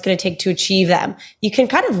and what it's going to take to achieve them. You can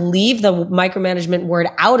kind of leave the micromanagement word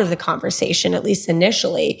out of the conversation, at least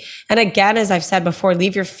initially. And again, as I've said before,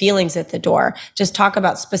 leave your feelings at the door. Just talk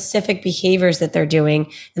about specific behaviors that they're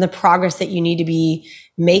doing and the progress that you need to be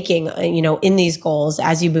making, in these goals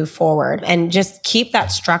as you move forward, and just keep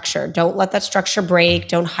that structure. Don't let that structure break.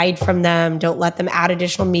 Don't hide from them. Don't let them add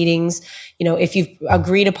additional meetings. If you've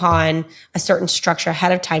agreed upon a certain structure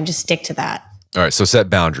ahead of time, just stick to that. All right. So set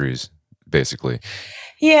boundaries, basically.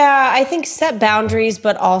 Yeah, I think set boundaries,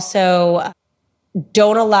 but also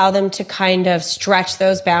don't allow them to kind of stretch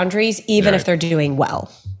those boundaries, even if they're doing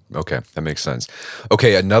well. Okay. That makes sense.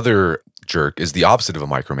 Okay. Another jerk is the opposite of a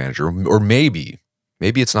micromanager, or maybe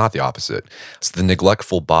it's not the opposite. It's the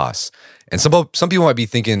neglectful boss. And some people might be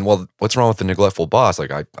thinking, well, what's wrong with the neglectful boss? I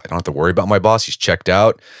don't have to worry about my boss. He's checked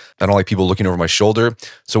out. I don't like people looking over my shoulder.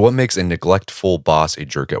 So what makes a neglectful boss a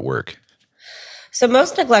jerk at work? So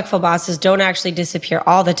most neglectful bosses don't actually disappear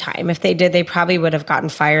all the time. If they did, they probably would have gotten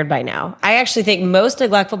fired by now. I actually think most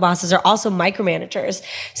neglectful bosses are also micromanagers.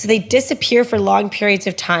 So they disappear for long periods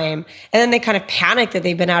of time, and then they kind of panic that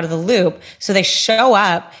they've been out of the loop. So they show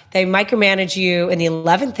up, they micromanage you in the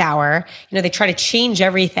 11th hour, they try to change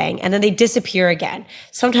everything, and then they disappear again.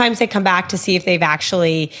 Sometimes they come back to see if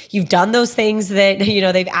you've done those things that,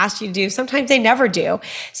 they've asked you to do. Sometimes they never do.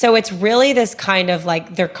 So it's really this kind of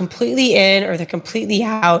they're completely in or they're completely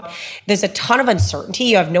out. There's a ton of uncertainty.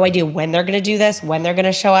 You have no idea when they're going to do this, when they're going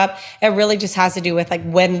to show up. It really just has to do with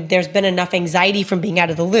when there's been enough anxiety from being out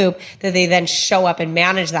of the loop that they then show up and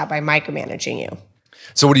manage that by micromanaging you.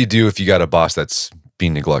 So what do you do if you got a boss that's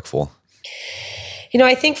being neglectful?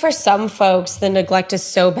 I think for some folks, the neglect is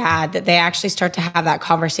so bad that they actually start to have that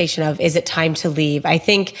conversation of, is it time to leave? I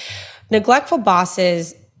think neglectful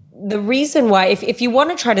bosses the reason why, if you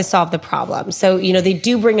want to try to solve the problem, so, they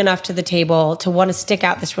do bring enough to the table to want to stick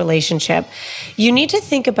out this relationship, you need to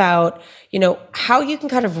think about, how you can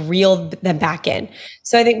kind of reel them back in.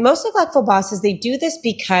 So I think most neglectful bosses, they do this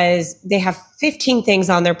because they have 15 things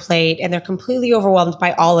on their plate and they're completely overwhelmed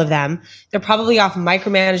by all of them. They're probably off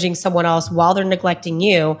micromanaging someone else while they're neglecting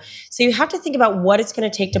you. So you have to think about what it's going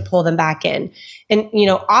to take to pull them back in. And,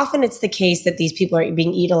 often it's the case that these people are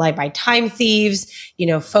being eaten alive by time thieves,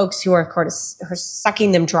 folks who are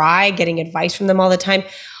sucking them dry, getting advice from them all the time.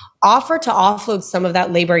 Offer to offload some of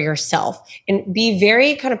that labor yourself and be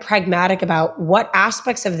very kind of pragmatic about what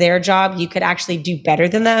aspects of their job you could actually do better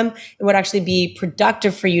than them and would actually be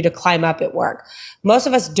productive for you to climb up at work. Most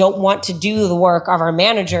of us don't want to do the work of our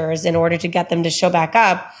managers in order to get them to show back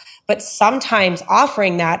up. But sometimes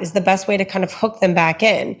offering that is the best way to kind of hook them back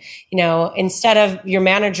in. Instead of your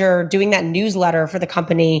manager doing that newsletter for the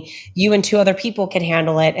company, you and 2 other people can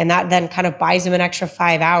handle it. And that then kind of buys them an extra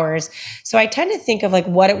 5 hours. So I tend to think of like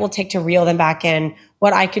what it will take to reel them back in,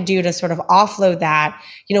 what I could do to sort of offload that,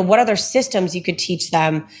 what other systems you could teach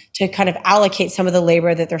them to kind of allocate some of the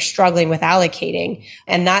labor that they're struggling with allocating.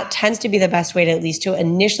 And that tends to be the best way to at least to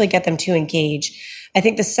initially get them to engage. I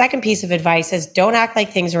think the second piece of advice is don't act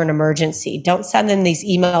like things are an emergency. Don't send them these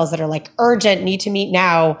emails that are like urgent, need to meet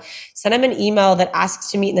now. Send them an email that asks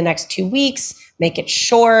to meet in the next 2 weeks, make it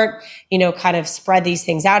short, kind of spread these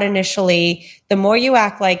things out initially. The more you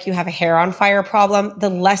act like you have a hair on fire problem, the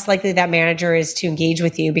less likely that manager is to engage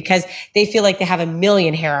with you because they feel like they have a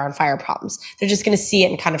million hair on fire problems. They're just going to see it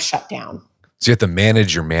and kind of shut down. So you have to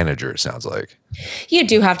manage your manager, it sounds like. You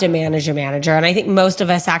do have to manage your manager. And I think most of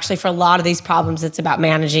us actually, for a lot of these problems, it's about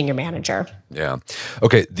managing your manager. Yeah.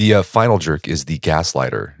 Okay. The final jerk is the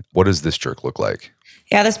gaslighter. What does this jerk look like?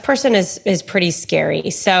 Yeah, this person is pretty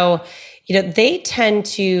scary. So, they tend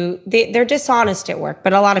to, they're dishonest at work,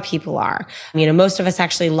 but a lot of people are. Most of us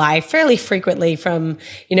actually lie fairly frequently from,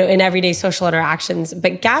 in everyday social interactions.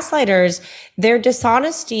 But gaslighters, their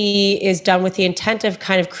dishonesty is done with the intent of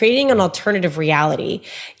kind of creating an alternative reality.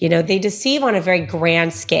 They deceive on a very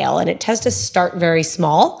grand scale, and it tends to start very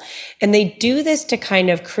small. And they do this to kind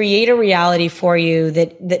of create a reality for you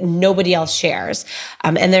that nobody else shares.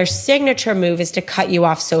 And their signature move is to cut you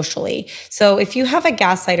off socially. So if you have a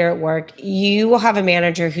gaslighter at work, you will have a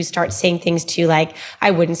manager who starts saying things to you like,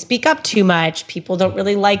 I wouldn't speak up too much. People don't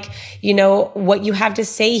really like, what you have to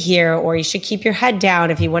say here, or you should keep your head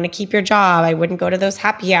down if you want to keep your job. I wouldn't go to those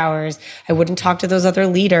happy hours. I wouldn't talk to those other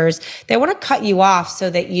leaders. They want to cut you off so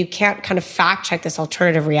that you can't kind of fact check this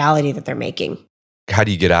alternative reality that they're making. How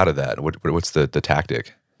do you get out of that? What's the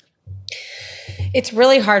tactic? It's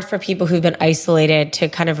really hard for people who've been isolated to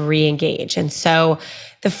kind of re-engage. And so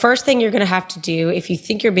the first thing you're going to have to do if you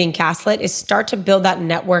think you're being gaslit is start to build that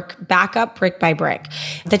network back up brick by brick.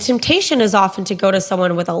 The temptation is often to go to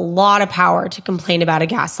someone with a lot of power to complain about a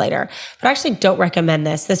gaslighter, but I actually don't recommend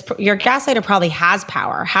this. Your gaslighter probably has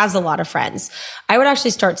power, has a lot of friends. I would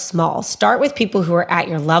actually start small. Start with people who are at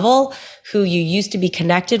your level, who you used to be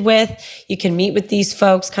connected with. You can meet with these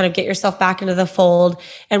folks, kind of get yourself back into the fold.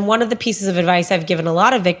 And one of the pieces of advice I've given a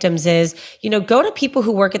lot of victims is, go to people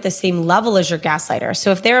who work at the same level as your gaslighter.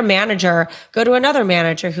 So if they're a manager, go to another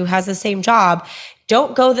manager who has the same job.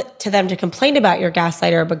 Don't go to them to complain about your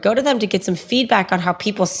gaslighter, but go to them to get some feedback on how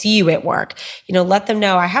people see you at work. Let them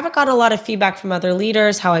know, I haven't gotten a lot of feedback from other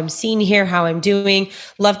leaders, how I'm seen here, how I'm doing.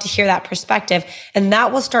 Love to hear that perspective. And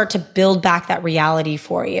that will start to build back that reality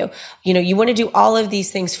for you. You want to do all of these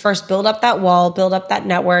things first, build up that wall, build up that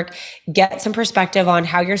network, get some perspective on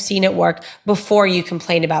how you're seen at work before you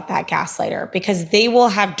complain about that gaslighter, because they will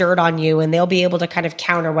have dirt on you and they'll be able to kind of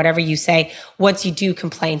counter whatever you say once you do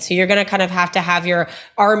complain. So you're going to kind of have your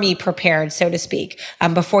army prepared, so to speak,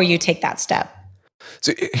 before you take that step.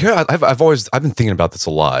 So here, I've been thinking about this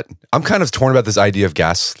a lot. I'm kind of torn about this idea of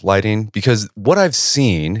gaslighting because what I've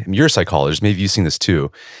seen, and you're a psychologist, maybe you've seen this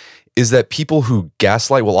too, is that people who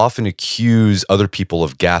gaslight will often accuse other people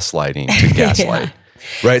of gaslighting to gaslight.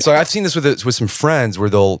 Yeah. Right. So I've seen this with some friends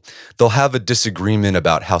where they'll have a disagreement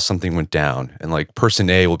about how something went down, and like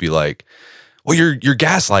person A will be like, well, you're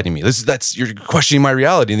gaslighting me. You're questioning my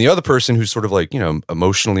reality. And the other person who's sort of like,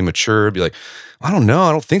 emotionally mature, be like, I don't know.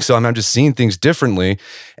 I don't think so. I'm just seeing things differently.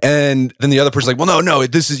 And then the other person's like, well, no,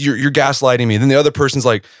 you're gaslighting me. And then the other person's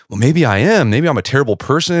like, well, maybe I am. Maybe I'm a terrible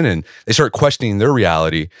person. And they start questioning their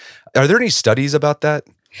reality. Are there any studies about that?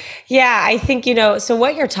 Yeah, I think, so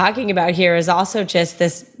what you're talking about here is also just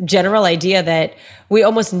this general idea that we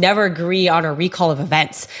almost never agree on a recall of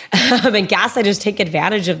events. And gaslighters take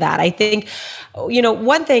advantage of that. I think,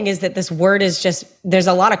 one thing is that this word is there's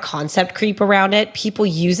a lot of concept creep around it. People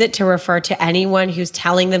use it to refer to anyone who's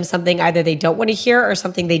telling them something either they don't want to hear or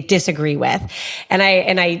something they disagree with.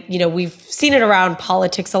 And we've seen it around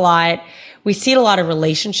politics a lot. We see it a lot of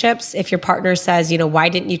relationships. If your partner says, why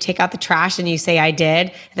didn't you take out the trash? And you say, I did.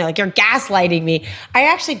 And they're like, you're gaslighting me. I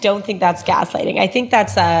actually don't think that's gaslighting. I think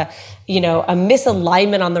that's a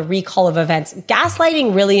misalignment on the recall of events.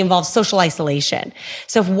 Gaslighting really involves social isolation.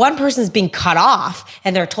 So if one person's being cut off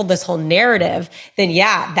and they're told this whole narrative, then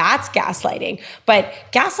yeah, that's gaslighting. But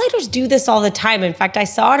gaslighters do this all the time. In fact, I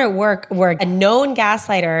saw it at work where a known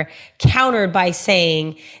gaslighter countered by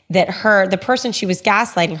saying that the person she was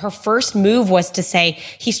gaslighting, her first move was to say,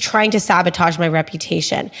 he's trying to sabotage my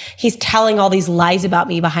reputation. He's telling all these lies about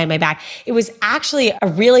me behind my back. It was actually a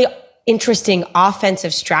really interesting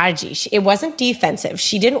offensive strategy. It wasn't defensive.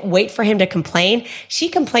 She didn't wait for him to complain. She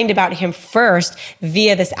complained about him first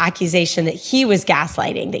via this accusation that he was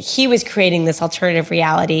gaslighting, that he was creating this alternative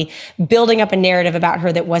reality, building up a narrative about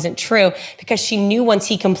her that wasn't true, because she knew once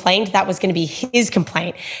he complained, that was going to be his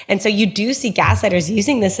complaint. And so you do see gaslighters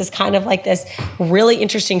using this as kind of like this really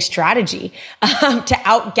interesting strategy to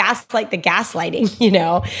out gaslight the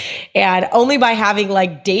gaslighting, and only by having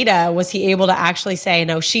like data was he able to actually say,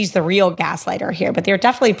 no, she's the real gaslighter here. But they were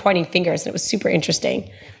definitely pointing fingers, and it was super interesting.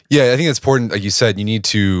 Yeah, I think it's important. Like you said, you need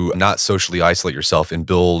to not socially isolate yourself and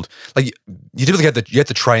build. Like you typically have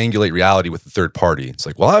to triangulate reality with the third party. It's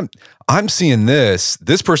like, well, I'm seeing this.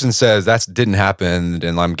 This person says that didn't happen,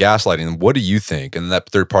 and I'm gaslighting them. What do you think? And that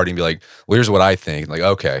third party can be like, well, here's what I think. Like,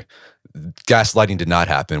 okay, gaslighting did not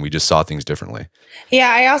happen. We just saw things differently. Yeah,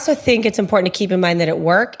 I also think it's important to keep in mind that at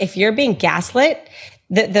work, if you're being gaslit,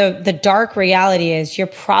 the dark reality is you're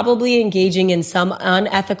probably engaging in some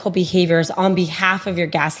unethical behaviors on behalf of your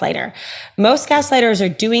gaslighter. Most gaslighters are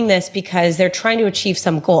doing this because they're trying to achieve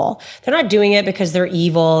some goal. They're not doing it because they're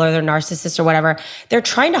evil or they're narcissists or whatever. They're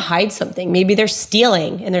trying to hide something. Maybe they're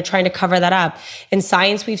stealing and they're trying to cover that up. In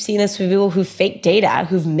science, we've seen this with people who fake data,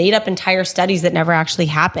 who've made up entire studies that never actually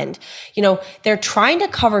happened. They're trying to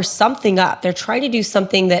cover something up. They're trying to do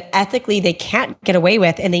something that ethically they can't get away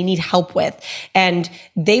with and they need help with. And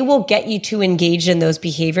they will get you to engage in those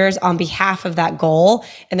behaviors on behalf of that goal.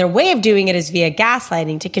 And their way of doing it is via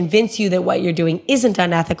gaslighting to convince you that what you're doing isn't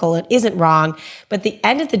unethical and isn't wrong. But at the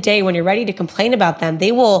end of the day, when you're ready to complain about them,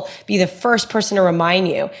 they will be the first person to remind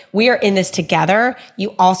you, we are in this together.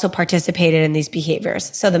 You also participated in these behaviors.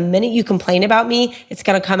 So the minute you complain about me, it's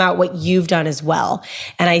going to come out what you've done as well.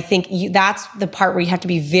 And I think that's the part where you have to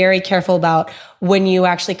be very careful about when you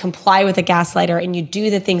actually comply with a gaslighter and you do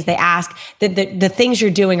the things they ask, that the things you're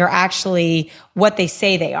doing are actually what they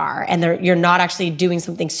say they are. And you're not actually doing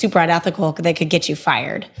something super unethical that could get you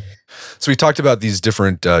fired. So we talked about these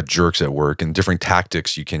different jerks at work and different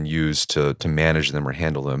tactics you can use to manage them or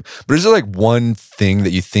handle them. But is there like one thing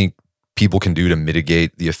that you think people can do to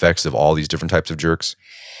mitigate the effects of all these different types of jerks?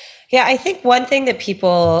 Yeah, I think one thing that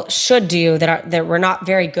people should do that we're not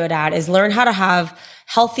very good at is learn how to have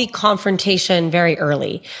healthy confrontation very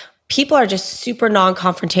early. People are just super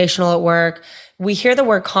non-confrontational at work. We hear the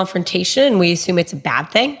word confrontation and we assume it's a bad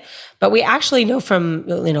thing. But we actually know from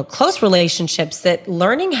close relationships that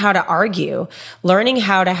learning how to argue, learning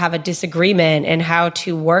how to have a disagreement and how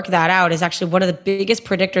to work that out is actually one of the biggest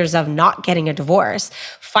predictors of not getting a divorce.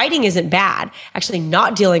 Fighting isn't bad. Actually,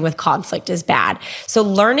 not dealing with conflict is bad. So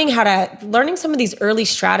learning some of these early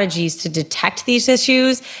strategies to detect these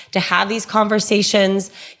issues, to have these conversations,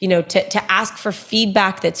 to ask for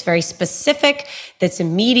feedback that's very specific, that's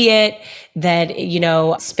immediate, that,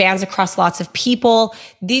 spans across lots of people.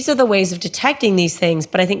 These are the ways of detecting these things.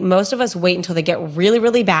 But I think most of us wait until they get really,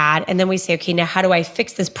 really bad. And then we say, okay, now how do I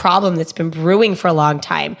fix this problem that's been brewing for a long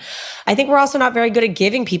time? I think we're also not very good at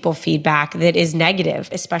giving people feedback that is negative,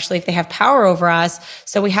 especially if they have power over us.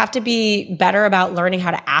 So we have to be better about learning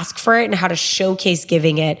how to ask for it and how to showcase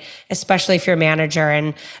giving it, especially if you're a manager.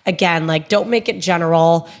 And again, don't make it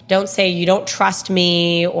general. Don't say you don't trust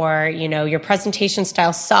me or, your presentation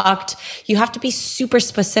style sucked. You have to be super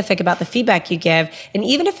specific about the feedback you give. And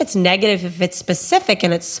even if it's negative, if it's specific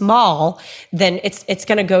and it's small, then it's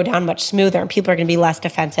going to go down much smoother and people are going to be less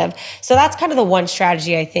defensive. So that's kind of the one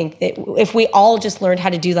strategy I think that if we all just learned how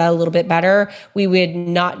to do that a little bit better, we would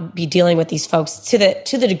not be dealing with these folks to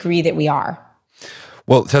the degree that we are.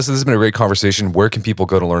 Well, Tessa, this has been a great conversation. Where can people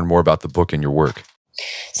go to learn more about the book and your work?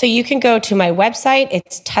 So you can go to my website.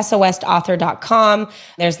 It's tessawestauthor.com.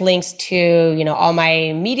 There's links to, all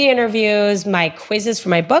my media interviews, my quizzes for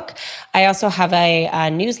my book. I also have a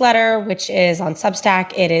newsletter, which is on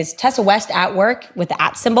Substack. It is Tessa West at Work with the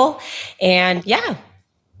 @ symbol. And yeah,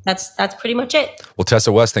 that's pretty much it. Well,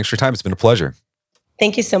 Tessa West, thanks for your time. It's been a pleasure.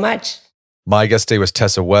 Thank you so much. My guest today was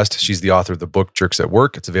Tessa West. She's the author of the book Jerks at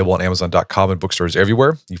Work. It's available on Amazon.com and bookstores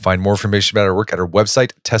everywhere. You find more information about her work at her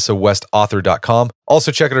website, tessawestauthor.com.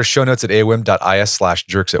 Also, check out our show notes at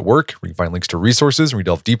aom.is/jerksatwork, where you can find links to resources and we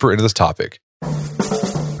delve deeper into this topic.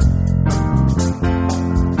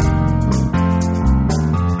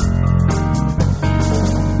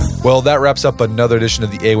 Well, that wraps up another edition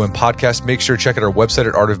of the AOM podcast. Make sure to check out our website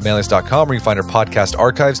at artofmanliness.com, where you can find our podcast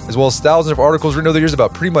archives, as well as thousands of articles written over the years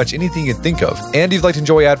about pretty much anything you can think of. And if you'd like to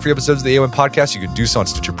enjoy ad-free episodes of the AOM podcast, you can do so on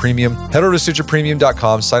Stitcher Premium. Head over to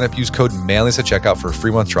stitcherpremium.com, sign up, use code manliness at checkout for a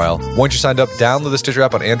free month trial. Once you're signed up, download the Stitcher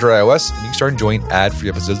app on Android or iOS, and you can start enjoying ad-free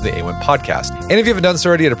episodes of the AOM podcast. And if you haven't done so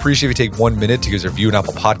already, I'd appreciate if you take 1 minute to give us a review on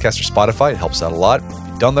Apple Podcasts or Spotify. It helps out a lot.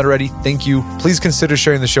 Done that already, thank you. Please consider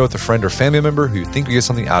sharing the show with a friend or family member who you think will get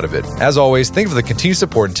something out of it. As always, thank you for the continued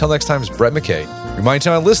support. Until next time, it's Brett McKay. Remind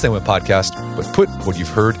you on Listening with podcast, but put what you've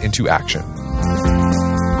heard into action.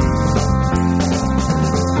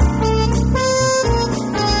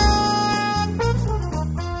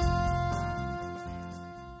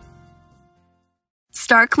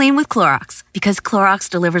 Start clean with Clorox, because Clorox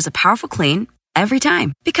delivers a powerful clean every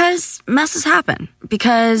time. Because messes happen.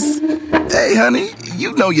 Because... Hey, honey,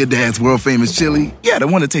 you know your dad's world-famous chili. Yeah, the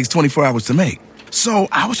one that takes 24 hours to make. So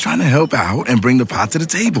I was trying to help out and bring the pot to the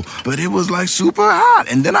table, but it was like super hot.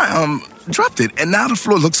 And then I dropped it, and now the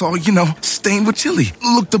floor looks all, stained with chili.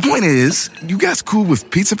 Look, the point is, you guys cool with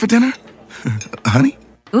pizza for dinner? Honey?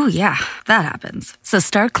 Ooh, yeah, that happens. So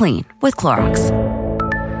start clean with Clorox.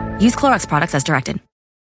 Use Clorox products as directed.